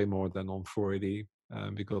sold way more than on 4AD.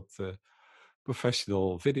 We got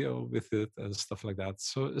professional video with it and stuff like that.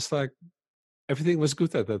 So it's like everything was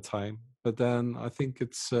good at that time. But then I think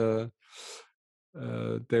it's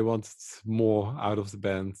they wanted more out of the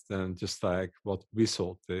band than just like what we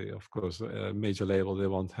sold. They, of course, a major label, they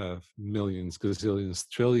want to have millions, gazillions,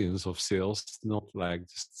 trillions of sales, not like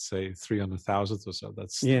just say 300,000 or so.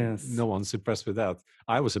 That's Yes. no one's impressed with that.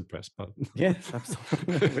 I was impressed, but Yes,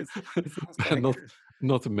 absolutely. not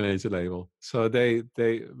not a major label. So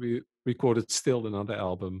we recorded still another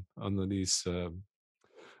album under these.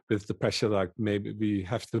 With the pressure, like maybe we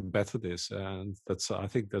have to better this, and I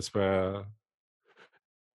think that's where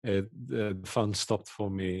the fun stopped for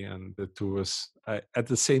me, and the tours. At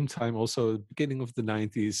the same time, also beginning of the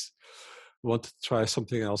 90s, wanted to try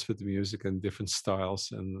something else with the music and different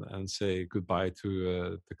styles, and say goodbye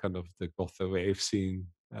to the kind of the goth wave scene,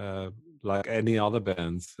 like any other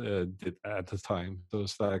band did at the time. So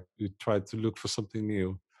it's like we tried to look for something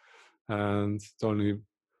new, and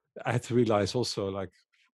I had to realize also, like,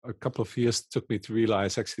 a couple of years took me to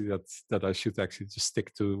realize actually that I should actually just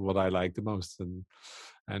stick to what I like the most, and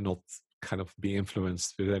not kind of be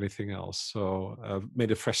influenced with anything else. So made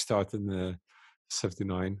a fresh start in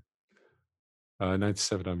 79,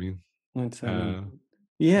 97, I mean. 97.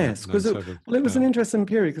 Yeah, Yes, because it 97. was an interesting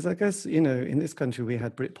period, because I guess, in this country we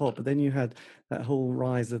had Britpop, but then you had that whole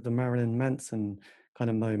rise of the Marilyn Manson kind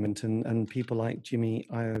of moment, and people like Jimmy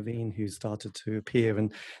Iovine who started to appear,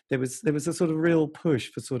 and there was a sort of real push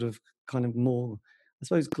for sort of kind of more, I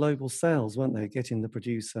suppose, global sales, weren't they? Getting the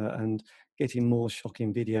producer and getting more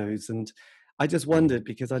shocking videos. And I just wondered,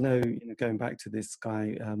 because I know, going back to this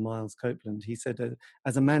guy, Miles Copeland, he said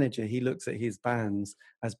as a manager, he looks at his bands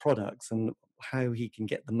as products and how he can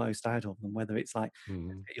get the most out of them, whether it's like, let's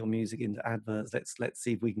Mhm. get your music into adverts, let's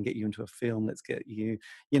see if we can get you into a film, let's get you,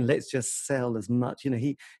 let's just sell as much.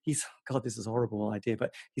 He's, God, this is a horrible idea,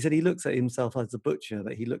 but he said he looks at himself as a butcher,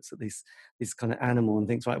 that he looks at this kind of animal and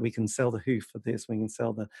thinks, right, we can sell the hoof for this, we can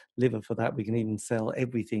sell the liver for that, we can even sell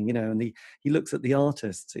everything, and he looks at the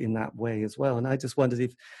artist in that way as well. And I just wondered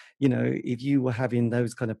if, if you were having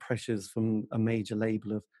those kind of pressures from a major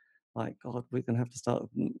label of, like, God, we're going to have to start,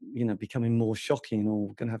 becoming more shocking, or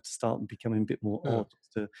we're going to have to start becoming a bit more Yeah.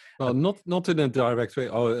 odd. Well, not in a direct way.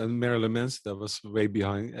 Oh, and Marilyn Manson, that was way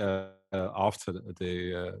behind after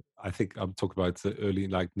I think I'm talking about the early,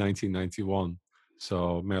 like 1991.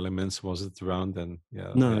 So Marilyn Manson wasn't around then.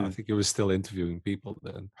 Yeah, I No. think he was still interviewing people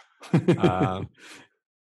then. Uh,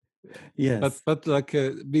 Yes. but like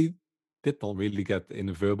we did not really get in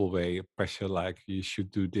a verbal way pressure like you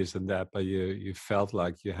should do this and that, but you felt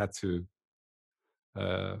like you had to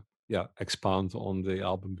expand on the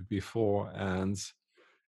album before, and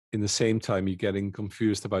in the same time you're getting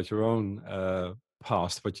confused about your own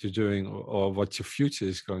past, what you're doing, or what your future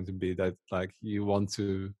is going to be, that like you want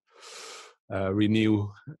to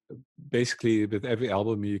renew. Basically with every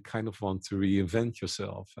album you kind of want to reinvent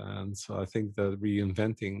yourself, and so I think that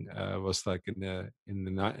reinventing was like in the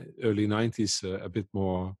early 90s a bit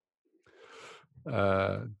more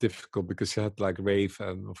difficult, because you had like rave,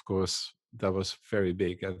 and of course that was very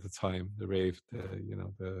big at the time, the rave,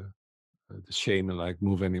 the Shaman, like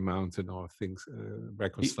Move Any Mountain, or things, The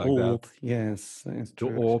records like that. Orb, yes, that's The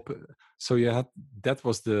true. Orb. So you had, that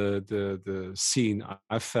was the scene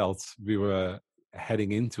I felt we were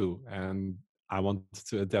heading into, and I wanted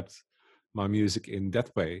to adapt my music in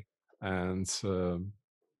that way. And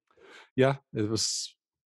it was,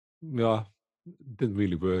 yeah, didn't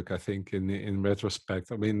really work, I think, in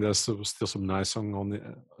retrospect. I mean, there's still some nice songs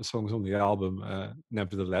on the album,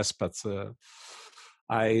 nevertheless, but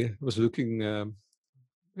I was looking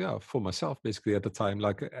for myself basically at the time,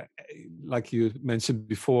 like you mentioned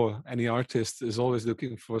before, any artist is always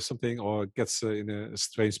looking for something, or gets in a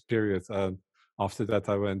strange period. After that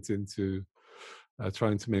I went into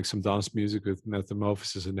trying to make some dance music with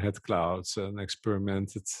Metamorphosis and Head Clouds, and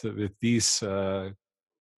experimented with this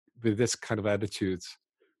kind of attitude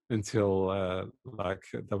until that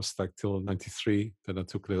was like till 93. Then I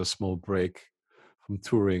took a little small break from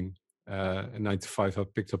touring. In 95 I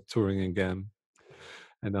picked up touring again,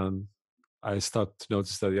 and then I started to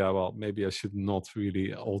notice that, maybe I should not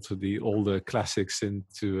really alter the older classics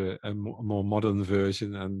into a more modern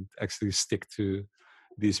version, and actually stick to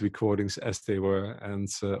these recordings as they were, and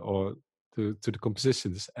or to the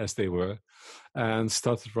compositions as they were, and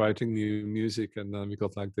started writing new music. And then we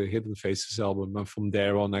got like the Hidden Faces album, and from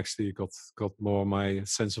there on actually got more my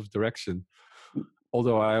sense of direction.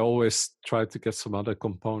 Although I always tried to get some other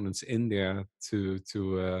components in there to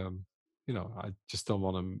I just don't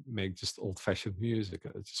want to make just old-fashioned music.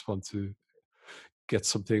 I just want to get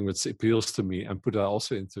something which appeals to me and put that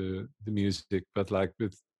also into the music. But like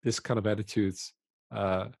with this kind of attitudes,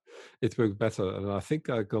 it worked better. And I think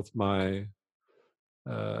I got my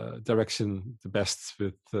direction the best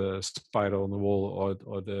with Spider on the Wall,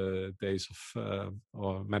 or the Days of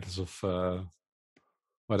or Matters of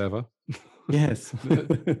whatever. Yes.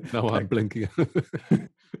 Now I'm blinking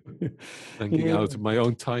blanking out my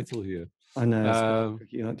own title here. I know.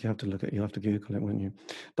 You have to you have to Google it, won't you?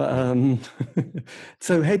 But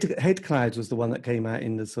so Head Clouds was the one that came out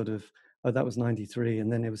in the sort of, that was 93,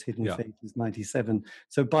 and then it was Hidden Faces 97.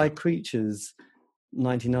 So By Creatures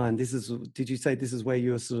 99. Did you say this is where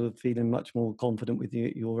you're sort of feeling much more confident with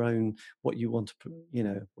your own, what you want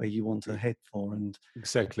to, where you want to head for? And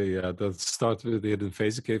exactly, yeah. That started with the Hidden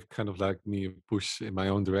Face. It gave kind of like me a push in my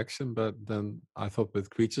own direction, but then I thought with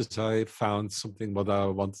Creatures I found something what I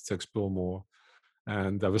wanted to explore more.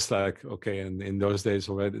 And I was like, okay, and in those days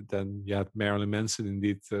already, then you had Marilyn Manson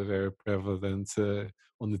indeed very prevalent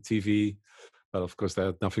on the TV. But of course, that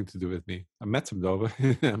had nothing to do with me. I met him though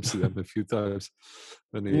in Amsterdam a few times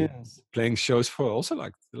when he playing shows for also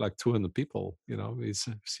like 200 people. He's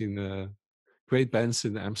seen great bands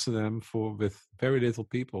in Amsterdam with very little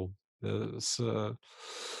people.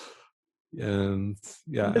 And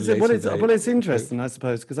it's interesting, I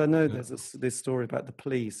suppose, because I know there's this story about the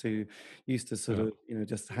Police who used to sort of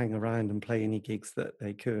just hang around and play any gigs that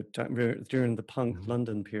they could during the punk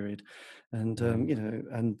London period, and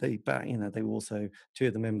and they they were also, two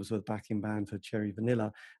of the members were the backing band for Cherry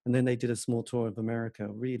Vanilla, and then they did a small tour of America,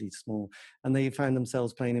 really small, and they found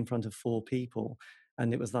themselves playing in front of 4 people.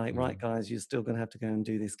 And it was like, right, guys, you're still going to have to go and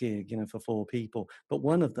do this gig, for 4 people. But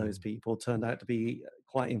one of those people turned out to be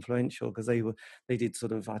quite influential, because they did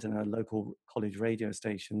sort of, I don't know, a local college radio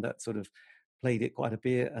station that sort of played it quite a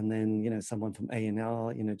bit. And then, someone from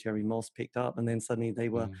A&R, Jerry Moss picked up. And then suddenly they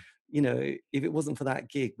were, if it wasn't for that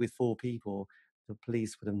gig with 4 people, the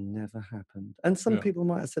Police would have never happened. And some people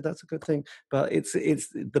might have said that's a good thing, but it's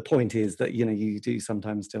the point is that you do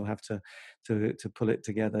sometimes still have to pull it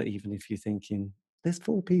together, even if you're thinking there's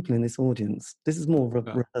 4 people in this audience. This is more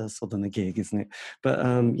rehearsal than a gig, isn't it? But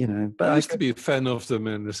but I used to be a fan of them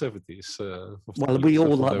in the 70s. Well, we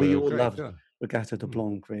all loved Regatta de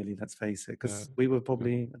Blanc, really. Let's face it, because we were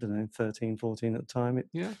probably 13, 14 at the time.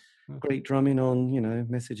 Great drumming on,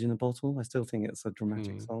 Message in a Bottle. I still think it's a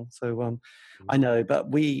dramatic song. So I know,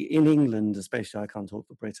 but we in England, especially, I can't talk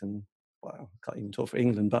for Britain. Well, I can't even talk for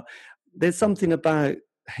England. But there's something about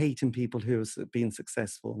hating people who have been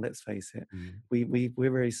successful. Let's face it.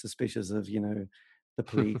 We're very suspicious of the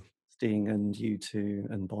Police, Sting, and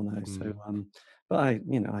U2 and Bono. So But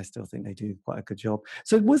I still think they do quite a good job.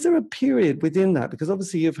 So was there a period within that? Because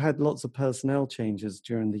obviously you've had lots of personnel changes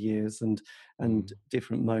during the years and Mm.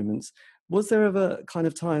 different moments. Was there ever kind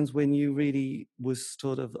of times when you really was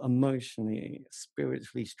sort of emotionally,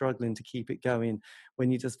 spiritually struggling to keep it going,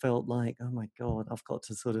 when you just felt like, oh my God, I've got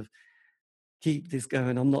to sort of keep this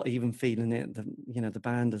going. I'm not even feeling it. The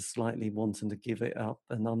band is slightly wanting to give it up,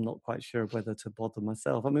 and I'm not quite sure whether to bother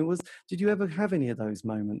myself. I mean, did you ever have any of those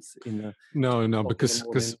moments in the No, 2 no, o'clock in the because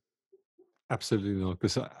morning? absolutely not.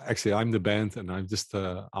 Because actually, I'm the band, and I just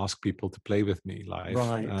ask people to play with me live.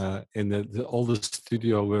 Right. And all the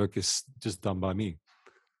studio work is just done by me.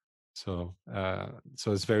 So,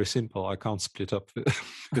 so it's very simple. I can't split up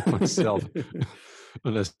with myself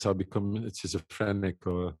unless I become schizophrenic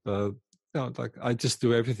or, like I just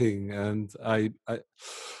do everything. And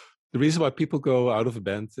the reason why people go out of a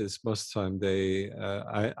band is most of the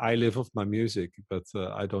time I live off my music, but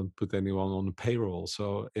I don't put anyone on the payroll.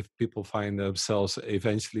 So if people find themselves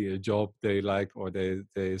eventually a job they like, or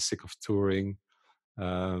they're sick of touring,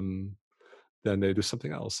 um, then they do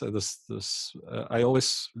something else. I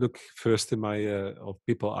always look first in my of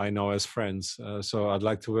people I know as friends. So I'd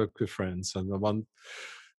like to work with friends, and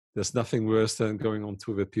there's nothing worse than going on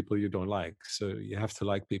tour with people you don't like. So you have to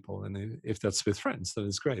like people, and if that's with friends, then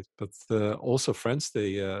it's great. But also friends,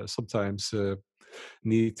 they sometimes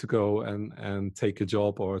need to go and take a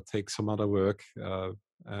job or take some other work.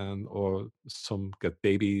 Or some get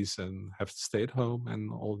babies and have to stay at home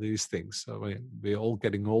and all these things. So we're all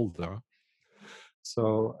getting older,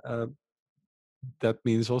 so that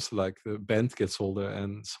means also like the band gets older,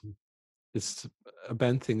 and it's a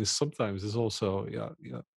band thing is sometimes is also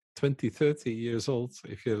 20, 30 years old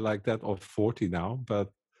if you're like that, or 40 now.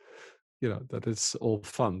 But that it's all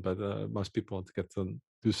fun, but most people want to get to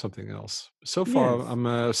do something else. So far, Yes.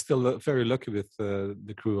 I'm still very lucky with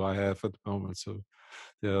the crew I have at the moment. So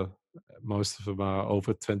yeah, most of them are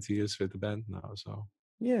over 20 years with the band now. So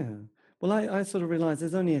Yeah. Well, I sort of realize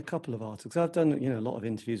there's only a couple of artists. I've done, a lot of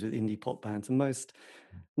interviews with indie pop bands, and most,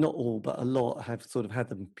 not all, but a lot have sort of had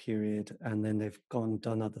them period, and then they've gone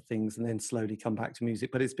done other things, and then slowly come back to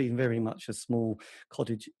music. But it's been very much a small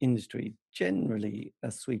cottage industry, generally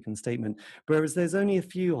a sweeping statement. Whereas there's only a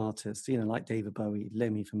few artists, like David Bowie,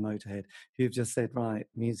 Lemmy from Motorhead, who've just said, right,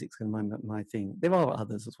 music's going to be my thing. There are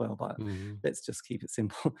others as well, but let's just keep it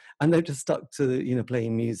simple. And they've just stuck to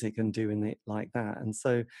playing music and doing it like that. And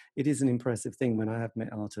so it is an impressive thing when I have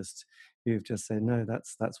met artists who've just said, no,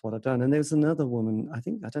 that's what I've done. And there's another woman,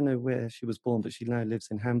 I don't know where she was born, but she now lives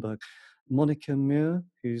in Hamburg, Monica Muir,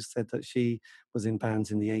 who said that she was in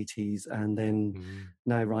bands in the 80s and then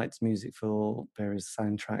now writes music for various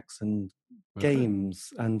soundtracks and okay.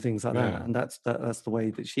 games and things like that. Yeah. And that's the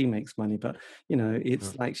way that she makes money. But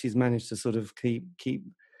it's like she's managed to sort of keep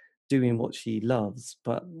doing what she loves,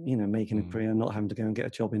 but making a career, not having to go and get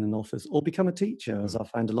a job in an office or become a teacher, as I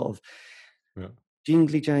find a lot of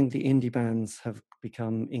jingly jangly indie bands have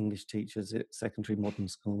become English teachers at secondary modern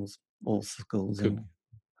schools, all schools. Good.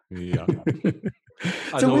 Yeah.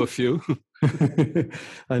 I So know a few.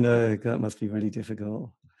 I know that must be really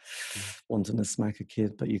difficult. Wanting to smack a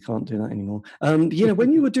kid, but you can't do that anymore. When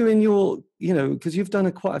you were doing your, because you've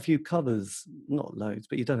done quite a few covers, not loads,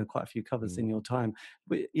 but you've done quite a few covers in your time.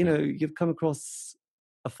 But, you've come across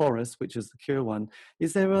A Forest, which is the Cure one.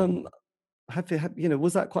 Is there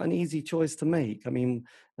was that quite an easy choice to make? I mean,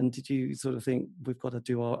 and did you sort of think we've got to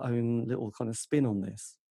do our own little kind of spin on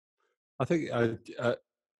this? I think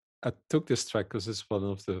I took this track because it's one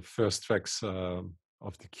of the first tracks of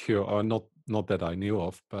the Cure, or not that I knew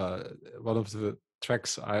of, but one of the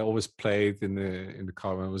tracks I always played in the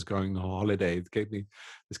car when I was going on holiday. It gave me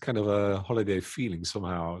this kind of a holiday feeling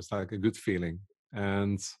somehow. It's like a good feeling,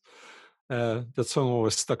 and that song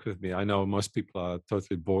always stuck with me. I know most people are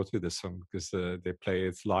totally bored with this song because they play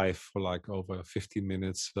it live for like over 15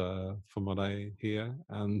 minutes, from what I hear,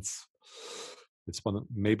 and it's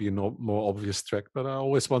maybe a more obvious track, but I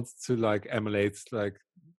always wanted to like emulate like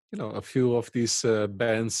a few of these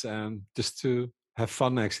bands and just to have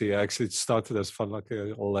fun. Actually, it started as fun, like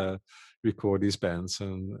I'll record these bands,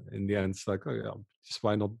 and in the end, it's like, oh yeah, just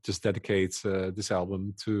why not just dedicate this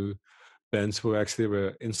album to bands who actually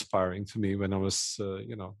were inspiring to me when I was,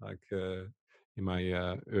 in my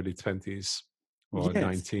early 20s or Yes.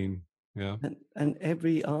 19. Yeah, And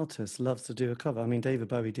every artist loves to do a cover. I mean, David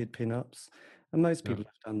Bowie did pin-ups, and most yeah. people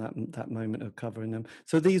have done that moment of covering them.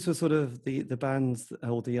 So these were sort of the bands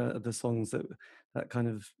or the songs that kind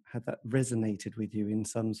of had that resonated with you in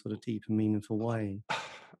some sort of deep and meaningful way.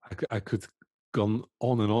 I could gone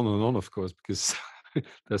on and on and on, of course, because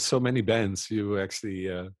there's so many bands you actually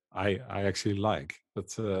I actually like, but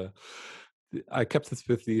I kept it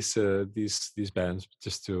with these bands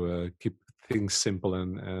just to keep things simple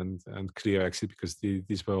and clear, actually, because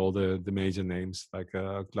these were all the major names.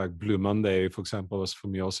 Like Blue Monday, for example, was for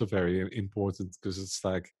me also very important, because it's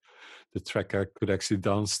like the track I could actually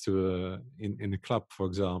dance to in a club, for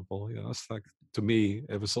example. It's like, to me,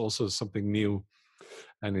 it was also something new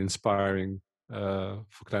and inspiring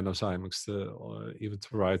for Klein Zymex to even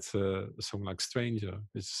to write a song like Stranger,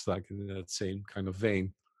 which is like in that same kind of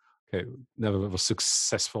vein. Okay, never was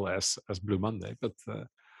successful as Blue Monday, but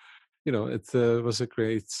it was a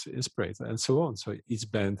great inspirator, and so on. So each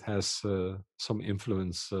band has some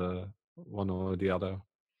influence, one or the other,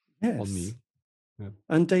 on Yes. me. Yeah.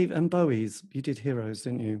 And Dave and Bowie's, you did Heroes,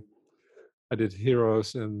 didn't you? I did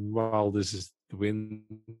Heroes, and While This Is the Wind,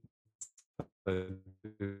 I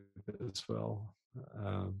did as well.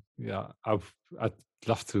 Yeah, I'd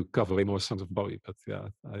love to cover way more songs of Bowie, but yeah,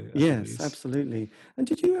 I did Yes, these. absolutely. And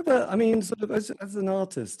did you ever, I mean, sort of as an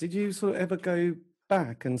artist, did you sort of ever go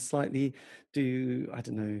back and slightly do, I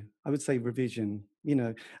don't know, I would say revision,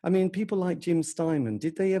 I mean, people like Jim Steinman,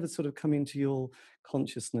 did they ever sort of come into your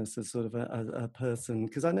consciousness as sort of a person?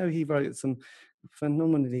 Because I know he wrote some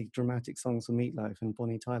phenomenally dramatic songs for Meatloaf and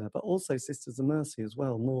Bonnie Tyler, but also Sisters of Mercy as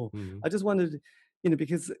well, more. Mhm. I just wondered,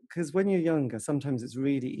 because when you're younger, sometimes it's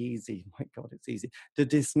really easy, my God, it's easy to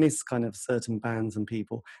dismiss kind of certain bands and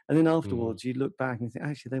people. And then Mhm. afterwards, you look back and you think,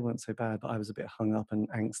 actually, they weren't so bad, but I was a bit hung up and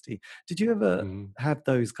angsty. Did you ever Mhm. have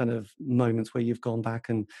those kind of moments where you've gone back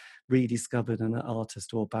and rediscovered an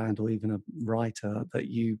artist or band or even a writer that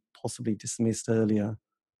you possibly dismissed earlier?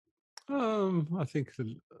 I think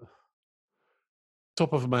the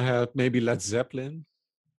top of my head, maybe Led Zeppelin,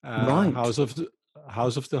 Right. House of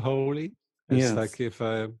the Holy. It's Yes. like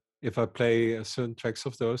if I play certain tracks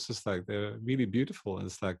of those, it's like they're really beautiful. And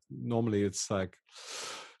it's like normally it's like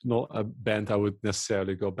not a band I would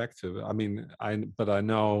necessarily go back to. I mean, but I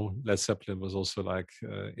know Led Zeppelin was also like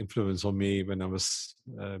influence on me when I was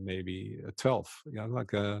maybe 12. Yeah,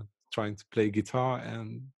 like trying to play guitar,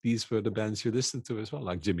 and these were the bands you listened to as well,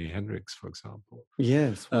 like Jimi Hendrix, for example.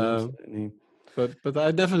 Yes. Well, Um, absolutely. but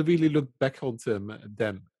I never really looked back on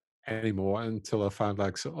them anymore until I found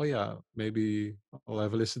like, so, oh yeah, maybe I'll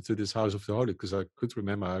ever listen to this House of the Holy, because I could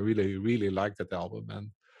remember I really really liked that album.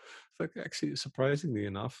 And it's like, actually, surprisingly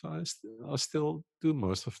enough, I still do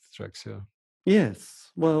most of the tracks. Yeah.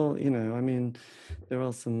 Yes. Well, I mean, there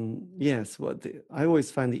are some, yes. I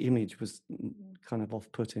always found the image was kind of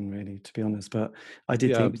off-putting, really, to be honest. But I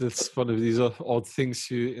did Yeah, think, but it's one of these odd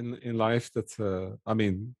things you in life that I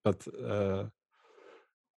mean, but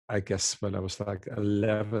I guess when I was like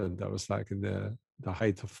 11, that was like in the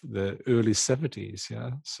height of the early 70s.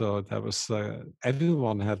 Yeah. So that was,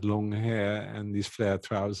 everyone had long hair and these flare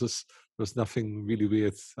trousers. There was nothing really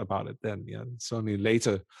weird about it then. Yeah. It's only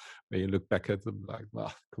later when you look back at them like,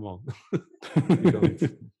 well, come on. We don't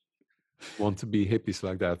want to be hippies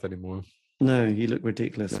like that anymore. No, you look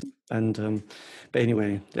ridiculous. And but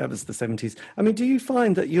anyway, that was the 70s. I mean, do you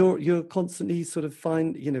find that you're constantly sort of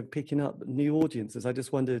picking up new audiences? I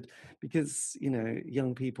just wondered because,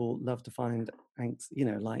 young people love to find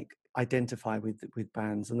like identify with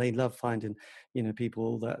bands, and they love finding,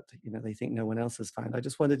 people that, they think no one else has found. I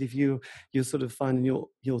just wondered if you're sort of finding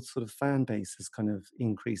your sort of fan base has kind of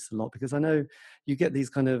increased a lot, because I know you get these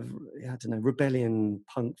kind of, I don't know, rebellion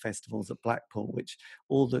punk festivals at Blackpool, which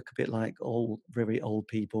all look a bit like very old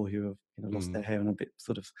people who have lost their Mm. hair and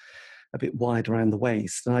a bit wide around the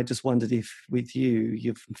waist. And I just wondered if, with you,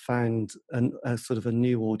 you've found a sort of a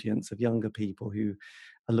new audience of younger people who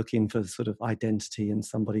are looking for sort of identity and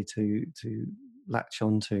somebody to latch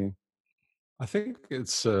onto. I think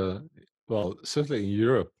it's, well, certainly in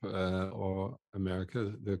Europe or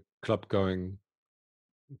America, the club going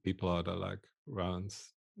people are there like around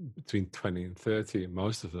between 20 and 30,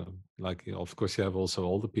 most of them. Like, of course you have also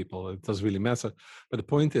older people, it doesn't really matter. But the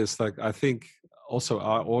point is, like, I think also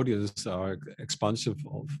our audience, our expansive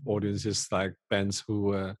of audiences, like bands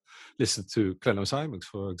who listen to Glenn Zymex,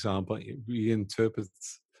 for example, reinterpret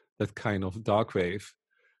that kind of dark wave,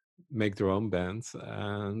 make their own band,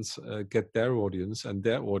 and get their audience, and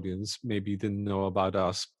their audience maybe didn't know about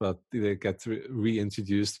us, but they get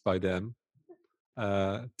reintroduced by them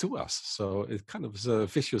to us. So it kind of is a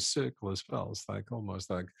vicious circle as well. It's like almost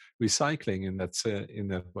like recycling in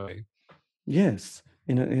that way. Yes,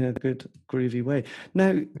 in a good groovy way.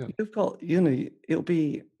 Now Yeah. you've got, it'll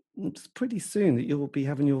be it's pretty soon that you'll be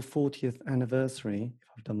having your 40th anniversary, if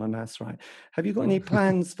I've done my maths right. Have you got Oh. any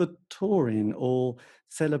plans for touring or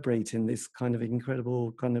celebrating this kind of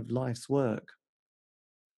incredible kind of life's work?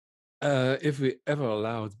 If we ever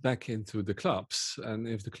allowed back into the clubs, and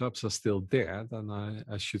if the clubs are still there, then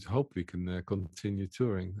I should hope we can continue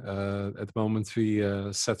touring. At the moment, we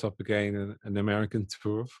set up again an American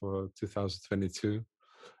tour for 2022,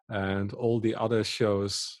 and all the other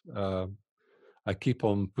shows. I keep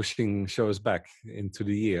on pushing shows back into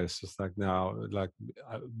the years. It's like now, like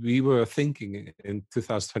we were thinking in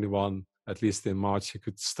 2021, at least in March, you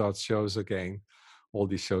could start shows again. All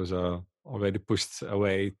these shows are already pushed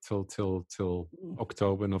away till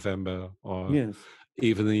October, November, or Yes.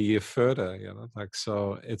 even a year further. You know, like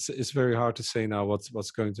so, it's very hard to say now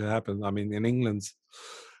what's going to happen. I mean, in England,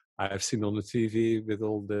 I've seen on the TV with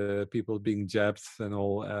all the people being jabbed and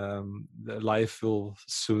all. The life will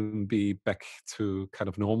soon be back to kind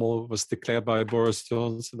of normal. It was declared by Boris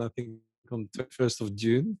Johnson, I think, on the 1st of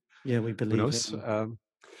June. Yeah, we Who believe knows? him.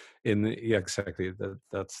 Yeah, exactly.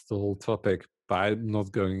 That's the whole topic. But I'm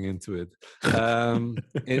not going into it.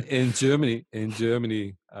 In Germany,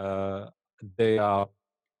 they are.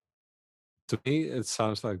 To me, it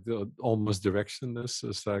sounds like almost directionless.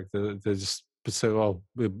 It's like they just say, "Well,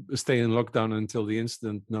 we stay in lockdown until the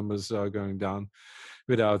incident numbers are going down,"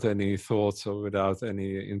 without any thoughts or without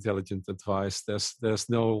any intelligent advice. There's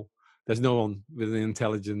no one with an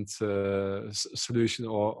intelligent solution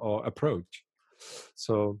or approach.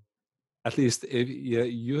 So at least if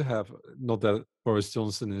you have, not that Boris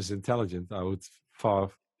Johnson is intelligent, I would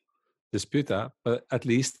far dispute that, but at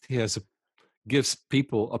least he gives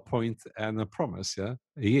people a point and a promise. Yeah,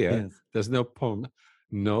 here Yes. there's no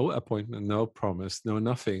no appointment, no promise, no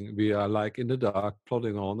nothing. We are like in the dark,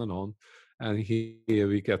 plodding on and on. And here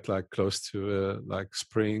we get like close to like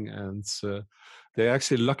spring, and they're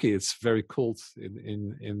actually lucky. It's very cold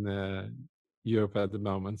in Europe at the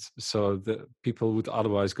moment, so the people would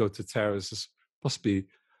otherwise go to terraces, possibly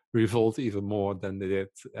revolt even more than they did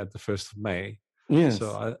at the 1st of May. Yes.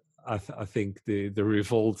 So I think the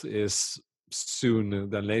revolt is sooner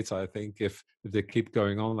than later, I think, if they keep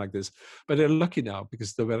going on like this. But they're lucky now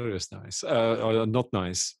because the weather is nice, or not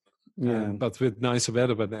nice. Yeah. But with nicer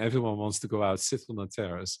weather, but everyone wants to go out, sit on a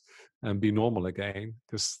terrace, and be normal again.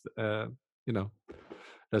 Because you know,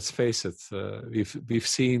 let's face it, we've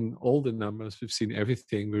seen all the numbers, we've seen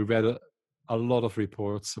everything. We read a lot of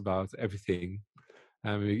reports about everything,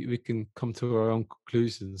 and we can come to our own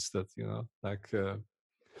conclusions that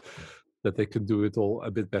that they could do it all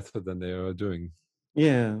a bit better than they are doing.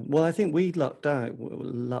 Yeah, well, I think we lucked out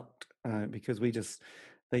because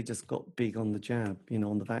they just got big on the jab,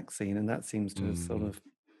 on the vaccine, and that seems to have sort of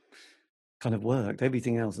kind of worked.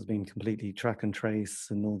 Everything else has been completely track and trace,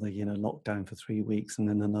 and all the lockdown for 3 weeks, and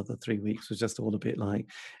then another 3 weeks was just all a bit like,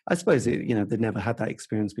 I suppose they'd never had that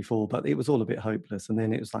experience before, but it was all a bit hopeless. And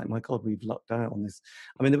then it was like, my God, we've lucked out on this.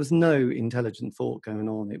 I mean, there was no intelligent thought going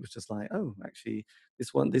on. It was just like, oh, actually,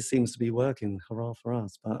 this seems to be working. Hurrah for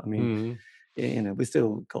us! But I mean. We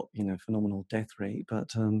still got phenomenal death rate,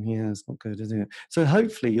 but it's not good, is it? So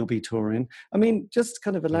hopefully you'll be touring. I mean, just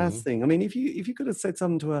kind of a last thing. I mean, if you could have said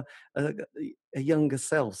something to a younger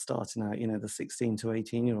self starting out, the 16 to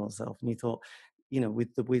 18-year-old self, and you thought,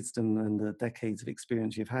 with the wisdom and the decades of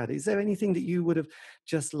experience you've had, is there anything that you would have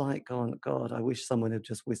just like gone, God, I wish someone had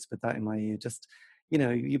just whispered that in my ear? Just,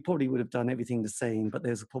 you probably would have done everything the same, but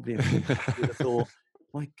there's probably a few you would have thought,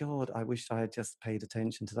 my God, I wish I had just paid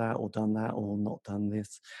attention to that or done that or not done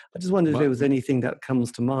this. I just wondered if there was anything that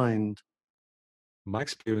comes to mind. My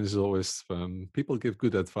experience is always people give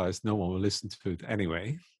good advice, no one will listen to it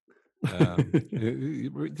anyway.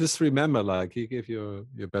 Just remember, like, you give your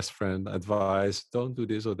best friend advice, don't do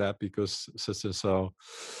this or that because such and so,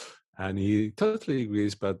 and he totally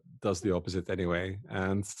agrees but does the opposite anyway.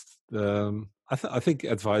 And I think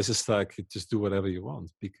advice is like, just do whatever you want,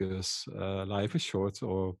 because life is short,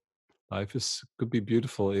 or life could be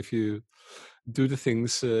beautiful if you do the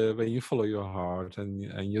things when you follow your heart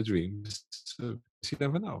and your dreams. You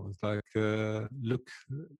never know. It's like look,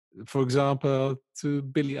 for example, to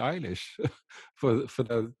Billie Eilish, for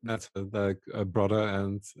that matter, like a brother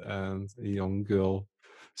and a young girl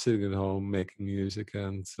sitting at home making music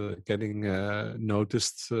and getting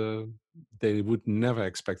noticed. They would never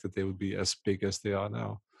expect that they would be as big as they are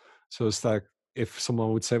now. So it's like, if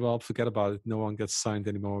someone would say, well, forget about it, no one gets signed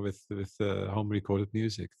anymore with home recorded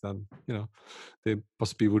music, then they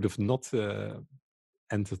possibly would have not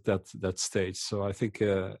entered that stage. So I think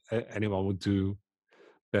anyone would do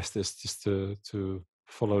best is just to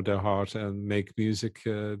follow their heart and make music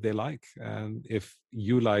they like. And if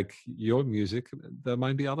you like your music, there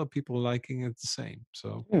might be other people liking it the same.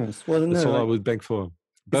 So yes, well, that's all I would beg for.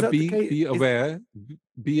 But be aware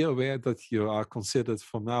that you are considered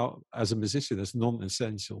from now as a musician as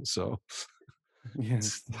non-essential. So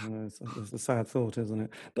Yes, I know, it's a sad thought, isn't it?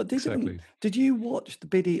 But Exactly. did you watch the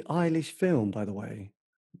Billie Eilish film, by the way?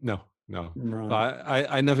 No, no. Right.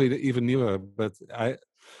 I never even knew her, but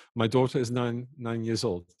my daughter is 9 years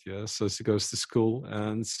old. Yeah, so she goes to school,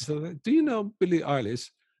 and she said, "Do you know Billie Eilish?"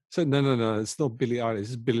 I said, "No, no, no. It's not Billie Eilish.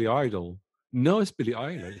 It's Billie Idol." No, it's Billie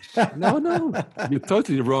Eilish. No, no, you're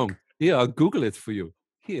totally wrong. Yeah, I'll Google it for you.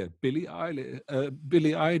 Here, Billie Eilish,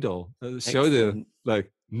 Billie Idol. Show the Excellent.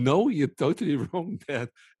 like. No, you're totally wrong, Dad.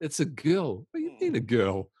 It's a girl. What do you mean a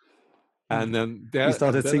girl? And then there, and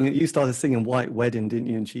then You started singing White Wedding, didn't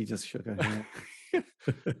you? And she just shook her head.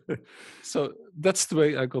 so that's the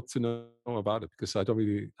way I got to know about it, because I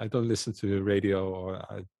don't listen to the radio, or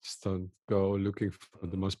I just don't go looking for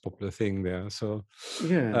the most popular thing there.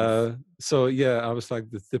 Yes. So yeah, I was like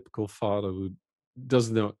the typical father who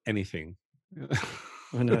doesn't know anything.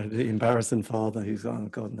 I know, the embarrassing father who's, oh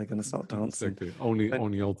God, they're going to start dancing. Exactly. But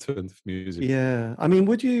Only alternative music. yeah, I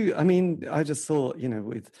mean, I just thought,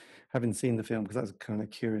 with having seen the film, because I was kind of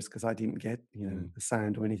curious, because I didn't get, Mm. the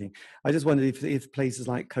sound or anything. I just wondered if places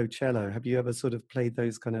like Coachella, have you ever sort of played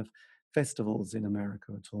those kind of festivals in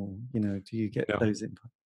America at all? Do you get No, those in?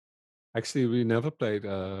 actually, we never played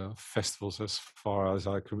festivals as far as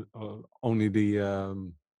I can. Only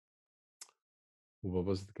the what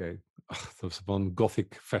was the game? There was one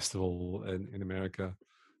Gothic festival in America.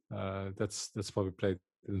 That's probably played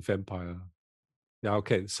in Vampire. Yeah,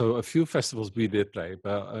 okay. So a few festivals we did play,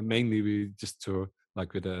 but mainly we just tour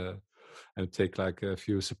like with and take like a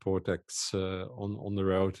few support acts on the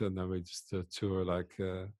road, and then we just tour like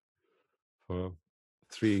for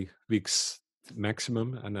 3 weeks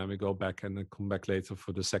maximum, and then we go back and then come back later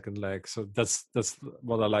for the second leg. So that's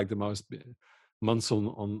what I like the most. Months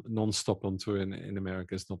on non-stop on tour in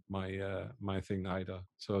America is not my thing either.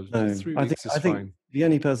 So No, 3 weeks is I think fine. the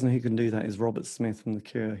only person who can do that is Robert Smith from The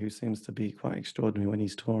Cure, who seems to be quite extraordinary when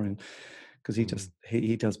he's touring, because Mm.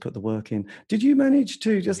 he does put the work in. Did you manage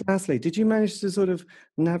to, just Mm. lastly, did you manage to sort of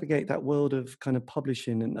navigate that world of kind of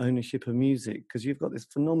publishing and ownership of music? Because you've got this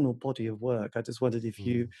phenomenal body of work. I just wondered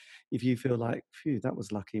Mm. if you feel like, phew, that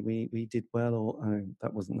was lucky, we did well, or oh,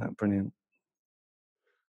 that wasn't that brilliant.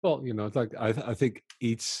 Well, it's like I think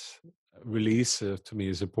each release to me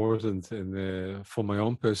is important, and for my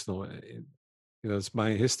own personal, it's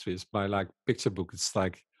my history. It's my like picture book. It's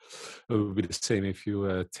like it would be the same if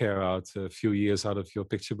you tear out a few years out of your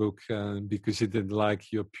picture book because you didn't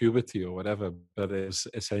like your puberty or whatever, but it's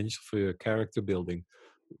essential for your character building.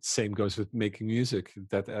 Same goes with making music.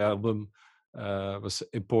 That album was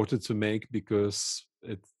important to make because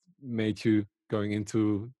it made you going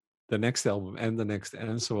into the next album and the next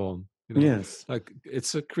and so on. Yes. Like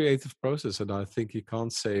it's a creative process, and I think you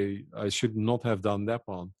can't say I should not have done that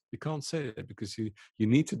one. You can't say it because you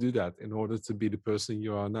need to do that in order to be the person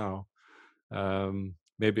you are now.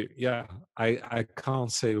 Maybe yeah, I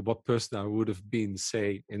can't say what person I would have been,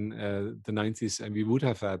 say in the 90s, and we would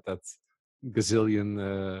have had that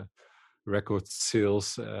gazillion record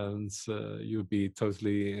sales, and you'd be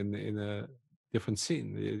totally in a different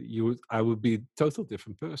scene. I would be a total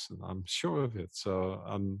different person. I'm sure of it. So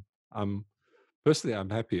I'm personally I'm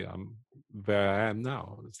happy. I'm where I am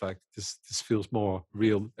now. It's like this feels more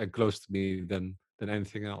real and close to me than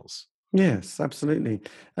anything else. Yes, absolutely.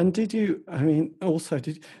 And did you, I mean, also,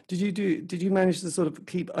 did you manage to sort of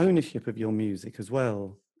keep ownership of your music as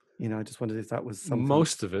well? I just wondered if that was something.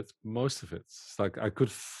 Most of it. It's like I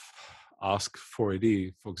could ask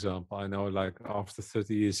 4AD, for example. I know, like after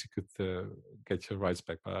 30 years, you could get your rights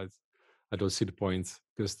back, but I don't see the point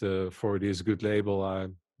because the 4AD is a good label.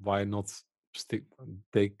 Why not stick?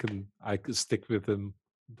 I could stick with them.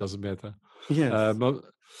 Doesn't matter. Yes.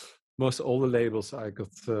 Most all the labels I got.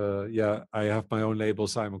 I have my own label,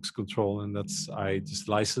 Zymox Control, and I just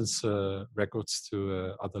license records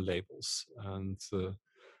to other labels, and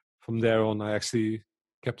from there on, I actually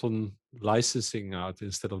kept on licensing out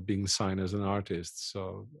instead of being signed as an artist.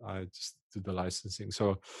 So I just do the licensing.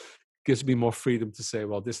 So it gives me more freedom to say,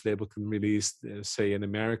 well, this label can release, say, in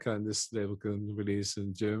America, and this label can release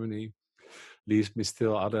in Germany. Leaves me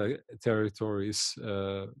still other territories,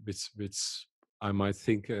 which I might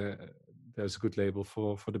think there's a good label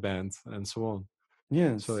for the band, and so on. So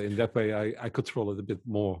Yes. in that way, I control it a bit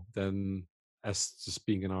more than as just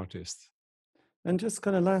being an artist. And just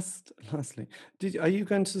kind of lastly, are you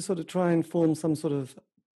going to sort of try and form some sort of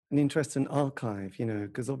an interesting archive,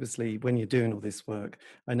 because obviously when you're doing all this work,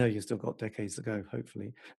 I know you've still got decades to go,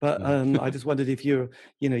 hopefully. But I just wondered if you're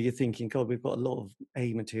thinking, God, we've got a lot of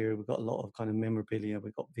material, we've got a lot of kind of memorabilia,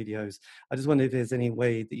 we've got videos. I just wonder if there's any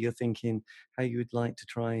way that you're thinking how you would like to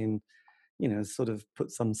try and, sort of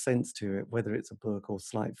put some sense to it, whether it's a book or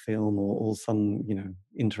slight film or some,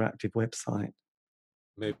 interactive website.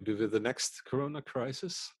 Maybe with the next Corona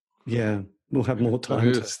crisis. Yeah, we'll have more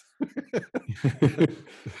time to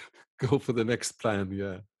go for the next plan.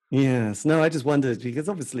 Yeah. Yes. No, I just wondered because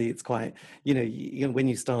obviously it's quite, when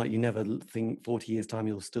you start, you never think 40 years time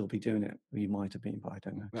you'll still be doing it. You might have been, but I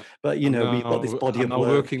don't know. Yeah. But we've got this body of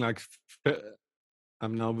work.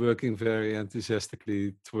 I'm now working very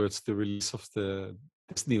enthusiastically towards the release of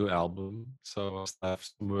this new album. So I have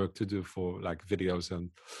some work to do for like videos and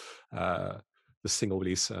the single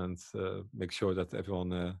release, and make sure that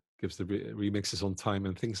everyone gives the remixes on time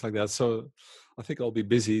and things like that. So I think I'll be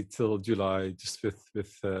busy till July just with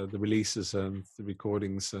the releases and the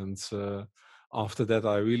recordings. And after that,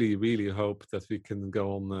 I really, really hope that we can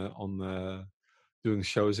go on doing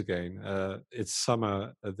shows again. It's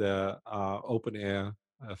summer. There are open air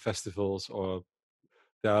festivals, or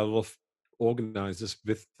there are a lot of organizers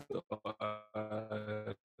with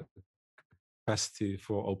capacity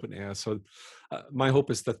for open air. So my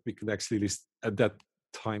hope is that we can actually, at least at that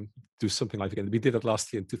time, do something like again. We did it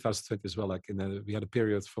last year in 2020 as well. Like we had a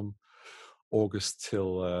period from August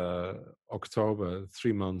till October,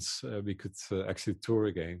 3 months, we could actually tour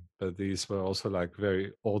again. But these were also like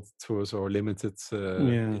very odd tours or limited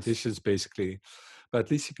editions, basically. But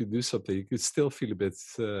at least you could do something. You could still feel a bit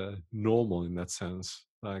normal in that sense.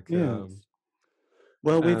 Like,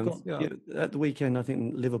 well, we've got at the weekend. I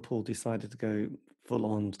think Liverpool decided to go full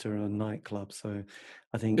on to a nightclub. So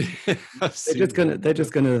I think they're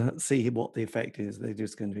just gonna see what the effect is. They're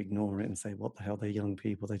just going to ignore it and say, "What the hell? They're young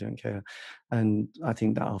people. They don't care." And I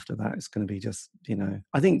think that after that, it's going to be just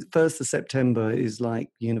I think 1st of September is like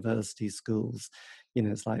university schools.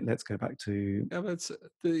 It's like, let's go back to. Yeah, but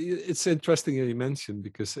it's interesting you mentioned,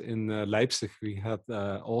 because in Leipzig we had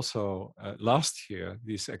also last year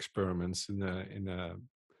these experiments in an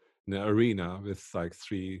arena with like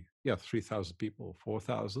 3,000 people,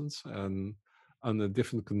 4,000, and under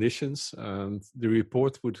different conditions. And the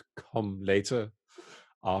report would come later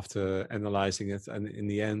after analyzing it, and in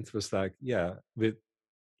the end was like, with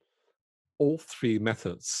all 3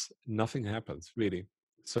 methods, nothing happened really.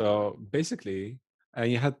 So basically. And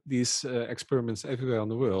you had these experiments everywhere in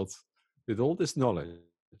the world with all this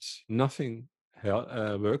knowledge. Nothing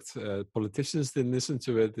worked. Politicians didn't listen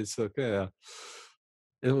to it. It's like,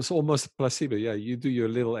 it was almost a placebo. Yeah, you do your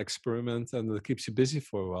little experiment and it keeps you busy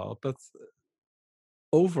for a while. But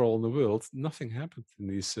overall in the world, nothing happened in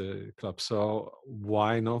these clubs. So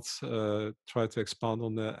why not try to expand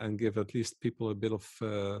on that and give at least people a bit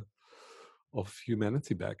of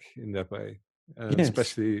humanity back in that way? And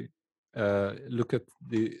especially look at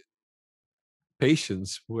the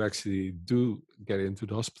patients who actually do get into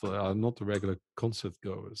the hospital are not the regular concert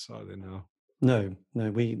goers, are they now? No,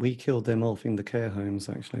 we killed them off in the care homes.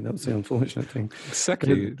 Actually, that was the unfortunate thing.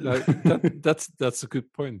 Exactly, that's a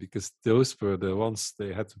good point, because those were the ones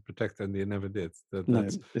they had to protect, and they never did.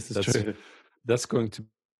 This is true. That's going to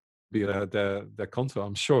be their contour,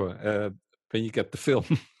 I'm sure. When you get the film,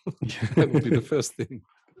 that will be the first thing.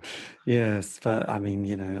 Yes, but I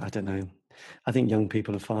mean, I don't know. I think young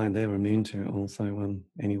people are fine; they're immune to it all. So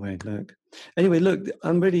anyway, look,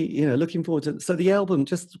 I'm really, looking forward to. So the album,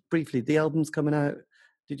 just briefly, the album's coming out.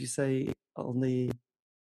 Did you say on the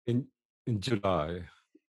in July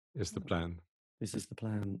is the plan? This is the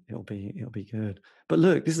plan. It'll be good. But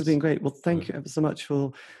look, this has been great. Well, thank you ever so much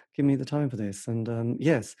for giving me the time for this. And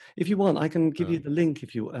yes, if you want, I can give you the link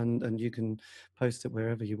and you can post it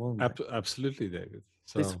wherever you want. Absolutely, David.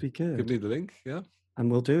 So this would be good. Give me the link,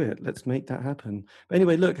 and we'll do it. Let's make that happen. But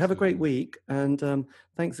anyway, look, have a great week, and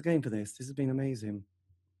thanks again for this. This has been amazing.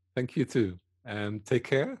 Thank you too, and take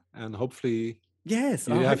care. And hopefully, you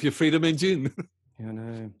have your freedom in June. I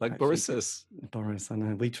know. Like Boris says. Boris, I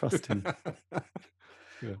know. We trust him.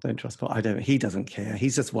 Don't trust Boris. I don't. He doesn't care.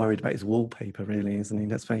 He's just worried about his wallpaper, really, isn't he?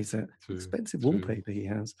 Let's face it. True. Expensive wallpaper he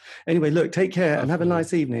has. Anyway, look, take care and have a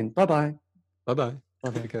nice evening. Bye-bye. Bye-bye.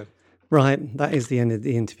 Take care. Right, that is the end of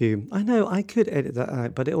the interview. I know, I could edit that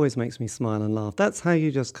out, but it always makes me smile and laugh. That's how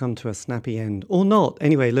you just come to a snappy end. Or not.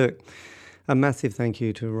 Anyway, look, a massive thank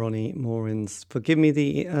you to Ronnie Moorings for giving me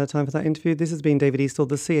the time for that interview. This has been David Eastaugh,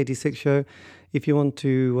 the C86 Show. If you want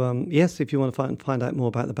to, if you want to find out more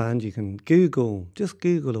about the band, you can just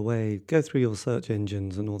Google away, go through your search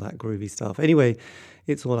engines and all that groovy stuff. Anyway,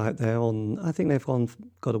 it's all out there I think they've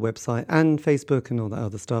got a website and Facebook and all that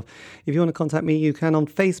other stuff. If you want to contact me, you can on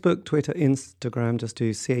Facebook, Twitter, Instagram, just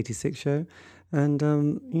do C86 Show.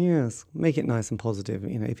 And yes, make it nice and positive.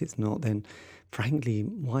 If it's not, then frankly,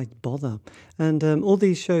 why bother? And all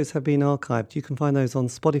these shows have been archived. You can find those on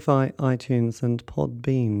Spotify, iTunes and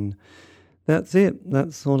Podbean. That's it.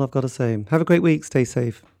 That's all I've got to say. Have a great week. Stay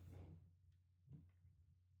safe.